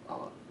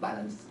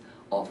balance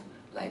of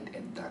light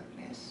and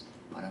darkness.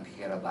 Parang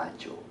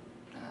Caravaggio.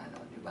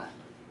 Di ba?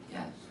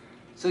 Yan.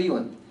 So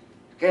yun.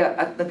 Kaya,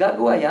 at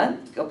nagagawa yan,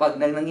 kapag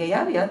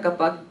nangyayari yan,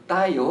 kapag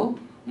tayo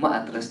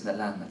maatras na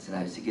lang at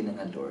sinabi, sige na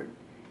nga Lord,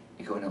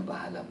 ikaw na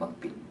bahala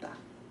magpinta.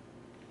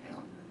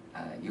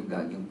 Yung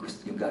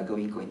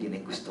gagawin ko, hindi na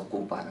yung gusto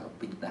ko para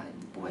pintahan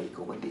yung buhay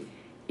ko, kundi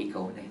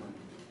ikaw na yun.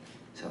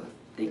 So,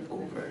 take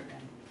over.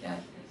 Yan.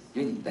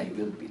 Yun, thy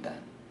will be done.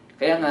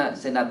 Kaya nga,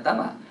 sinabi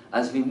tama,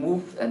 as we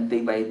move and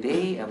day by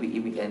day, and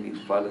we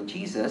follow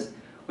Jesus,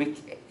 we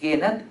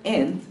cannot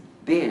end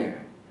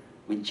there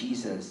with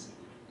Jesus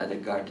at the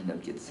Garden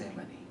of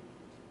Gethsemane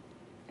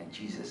and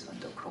Jesus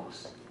on the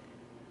cross.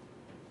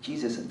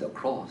 Jesus on the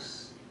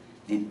cross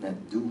did not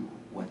do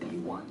what he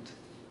wanted.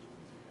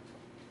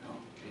 No,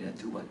 did not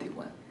do what they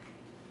want.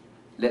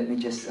 Let me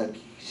just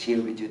share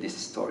with you this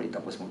story,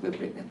 tapos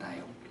magbe-break na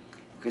tayo.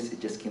 Because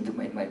it just came to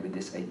my mind with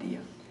this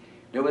idea.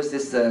 There was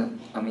this,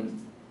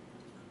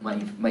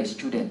 my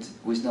student,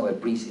 who is now a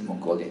priest in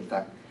Mongolia. In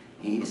fact,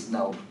 he is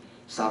now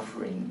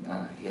suffering.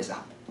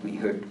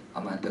 We heard a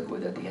month ago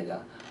that he had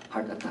a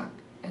heart attack,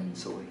 and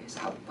so he's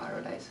half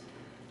paralyzed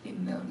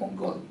in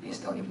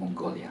He's now in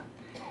Mongolia.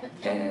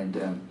 And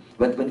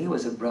but when he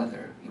was a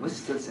brother, he was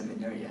still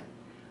seminarian.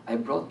 I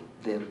brought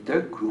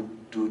their group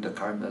to the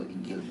Carmel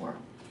in Gilmore.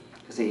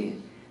 Kasi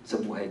sa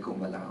buhay ko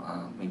may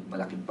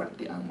malaking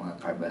parte ang mga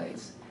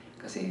Carmelites.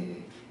 Kasi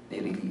they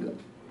really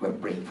were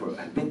praying for,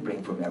 I've been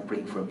praying for me, I'm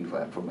praying for me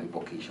for my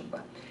vocation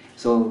pa.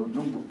 So,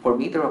 nung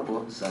formator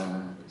ako sa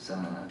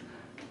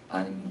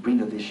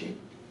Brino Vichy,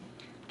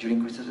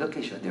 during Christmas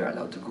vacation, they're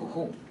allowed to go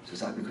home. So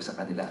sabi ko sa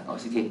kanila,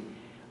 sige,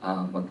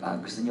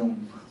 gusto nyo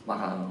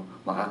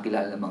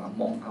makakilala ng mga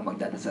monk ang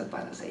magdadasal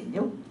para sa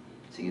inyo?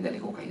 Sige, dali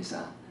ko kayo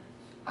sa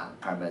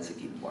Carmel sa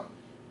Gilmore.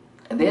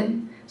 And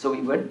then, so we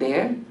went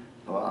there,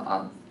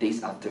 days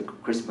after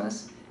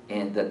Christmas,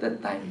 and at that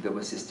time, there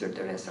was Sister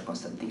Teresa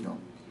Constantino,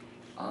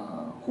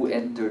 who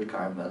entered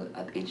Carmel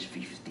at age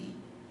 50,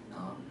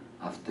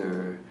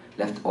 after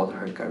left all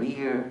her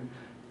career.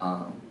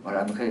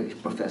 Marami kayo,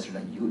 professor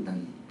ng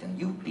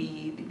UP,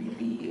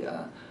 DBP,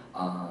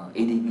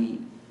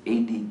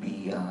 ADB,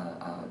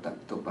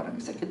 parang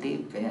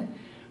executive, ganyan.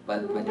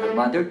 But when her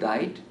mother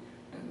died,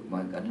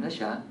 ano na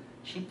siya,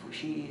 she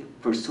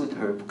pursued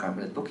her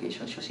Carmelite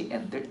vocation, so she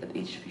entered at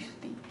age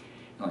 50.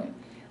 Okay.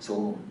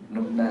 So,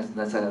 nung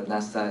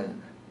nasa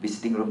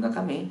visiting room na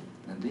kami,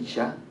 nandun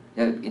siya,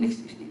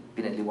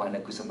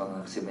 pinaliwanag ko sa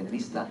mga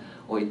seminarista,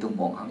 o itong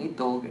monghang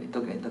ito,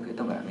 ganito,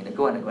 maraming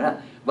nagawa.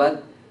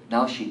 But,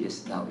 now she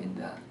is now in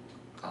the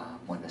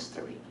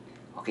monastery.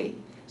 Okay,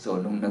 so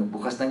nung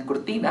nagbukas ng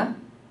kurtina,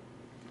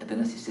 ito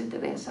na si Sister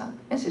Teresa.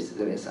 And si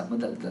Sister Teresa,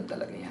 madaldal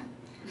talaga yan.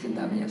 Kasi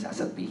dami niya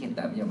sasabihin,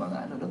 dami niya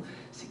mga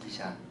sige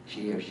siya,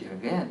 share,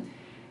 ganyan.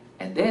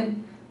 And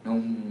then,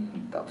 nung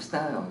tapos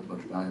na,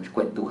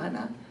 kwentuhan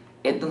na,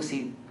 itong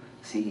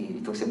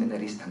itong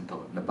seminaristang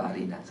to, na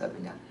pari na,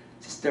 sabi niya,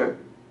 Sister,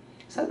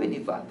 sabi ni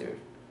Father,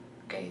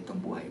 kaya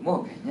itong buhay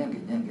mo,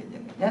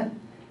 ganyan.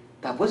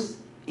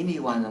 Tapos,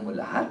 iniwanan mo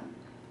lahat,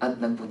 at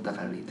nagpunta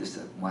ka rito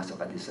pumasok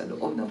ka dito sa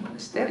loob ng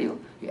monasteryo.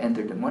 You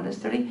entered the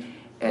monastery,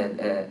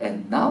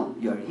 and now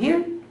you're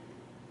here.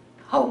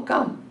 How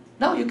come?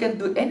 Now you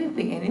can't do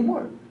anything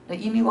anymore.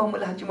 Iniwan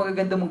mo lahat yung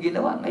magaganda mong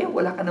ginawa. Ngayon,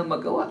 wala ka nang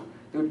magawa.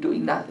 You're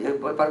doing nothing.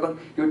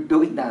 Parang you're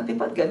doing nothing.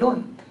 Ba't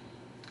ganun?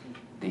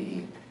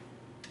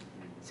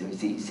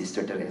 Si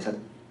Sister Teresa,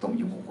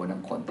 yung ko ng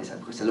konti.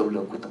 Sabi ko, sa loob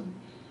ko itong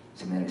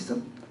seminarista,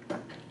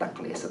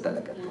 taklesa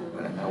talaga to.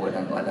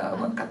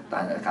 Walang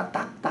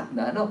katak-tak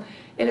na ano.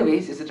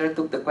 Anyway, Sister Teresa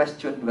took the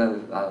question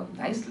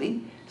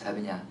nicely.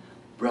 Sabi niya,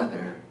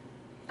 Brother,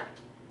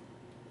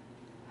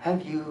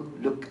 have you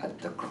looked at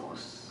the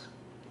cross?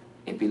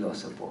 A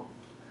philosopher.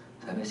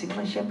 Sabi niya, sige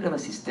man, siyempre naman,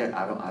 Sister,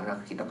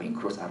 araw-araw, kita ko yung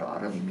cross,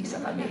 araw-araw, may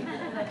misa kami.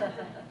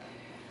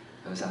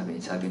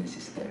 Sabi ni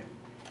Sister,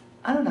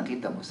 ano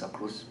nakita mo sa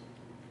cross?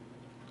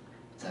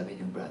 Sabi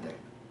niyo, brother,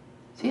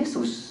 si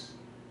Jesus,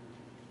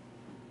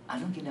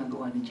 anong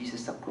ginagawa ni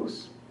Jesus sa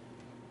cross?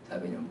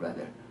 Sabi niyo,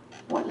 brother,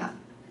 wala.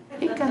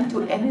 He can't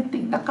do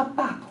anything.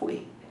 Nakapako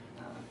eh.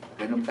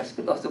 Ganun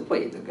kasi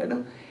philosopher eh.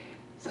 Ganun.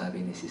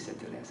 Sabi ni Sister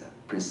Teresa,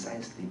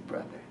 precisely,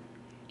 brother,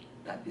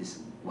 that is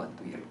what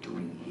we are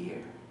doing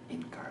here in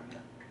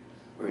Carmel.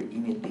 We're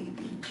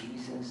imitating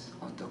Jesus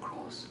on the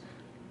cross,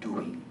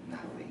 doing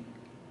nothing.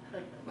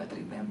 But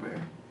remember,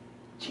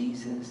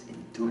 Jesus, in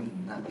doing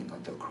nothing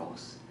on the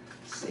cross,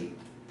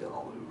 saved the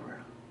whole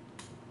world.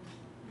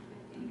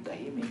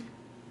 Tahimik.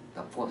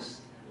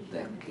 Tapos,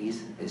 the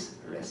case is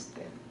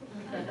rested.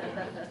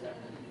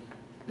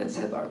 Let's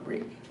have our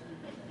break.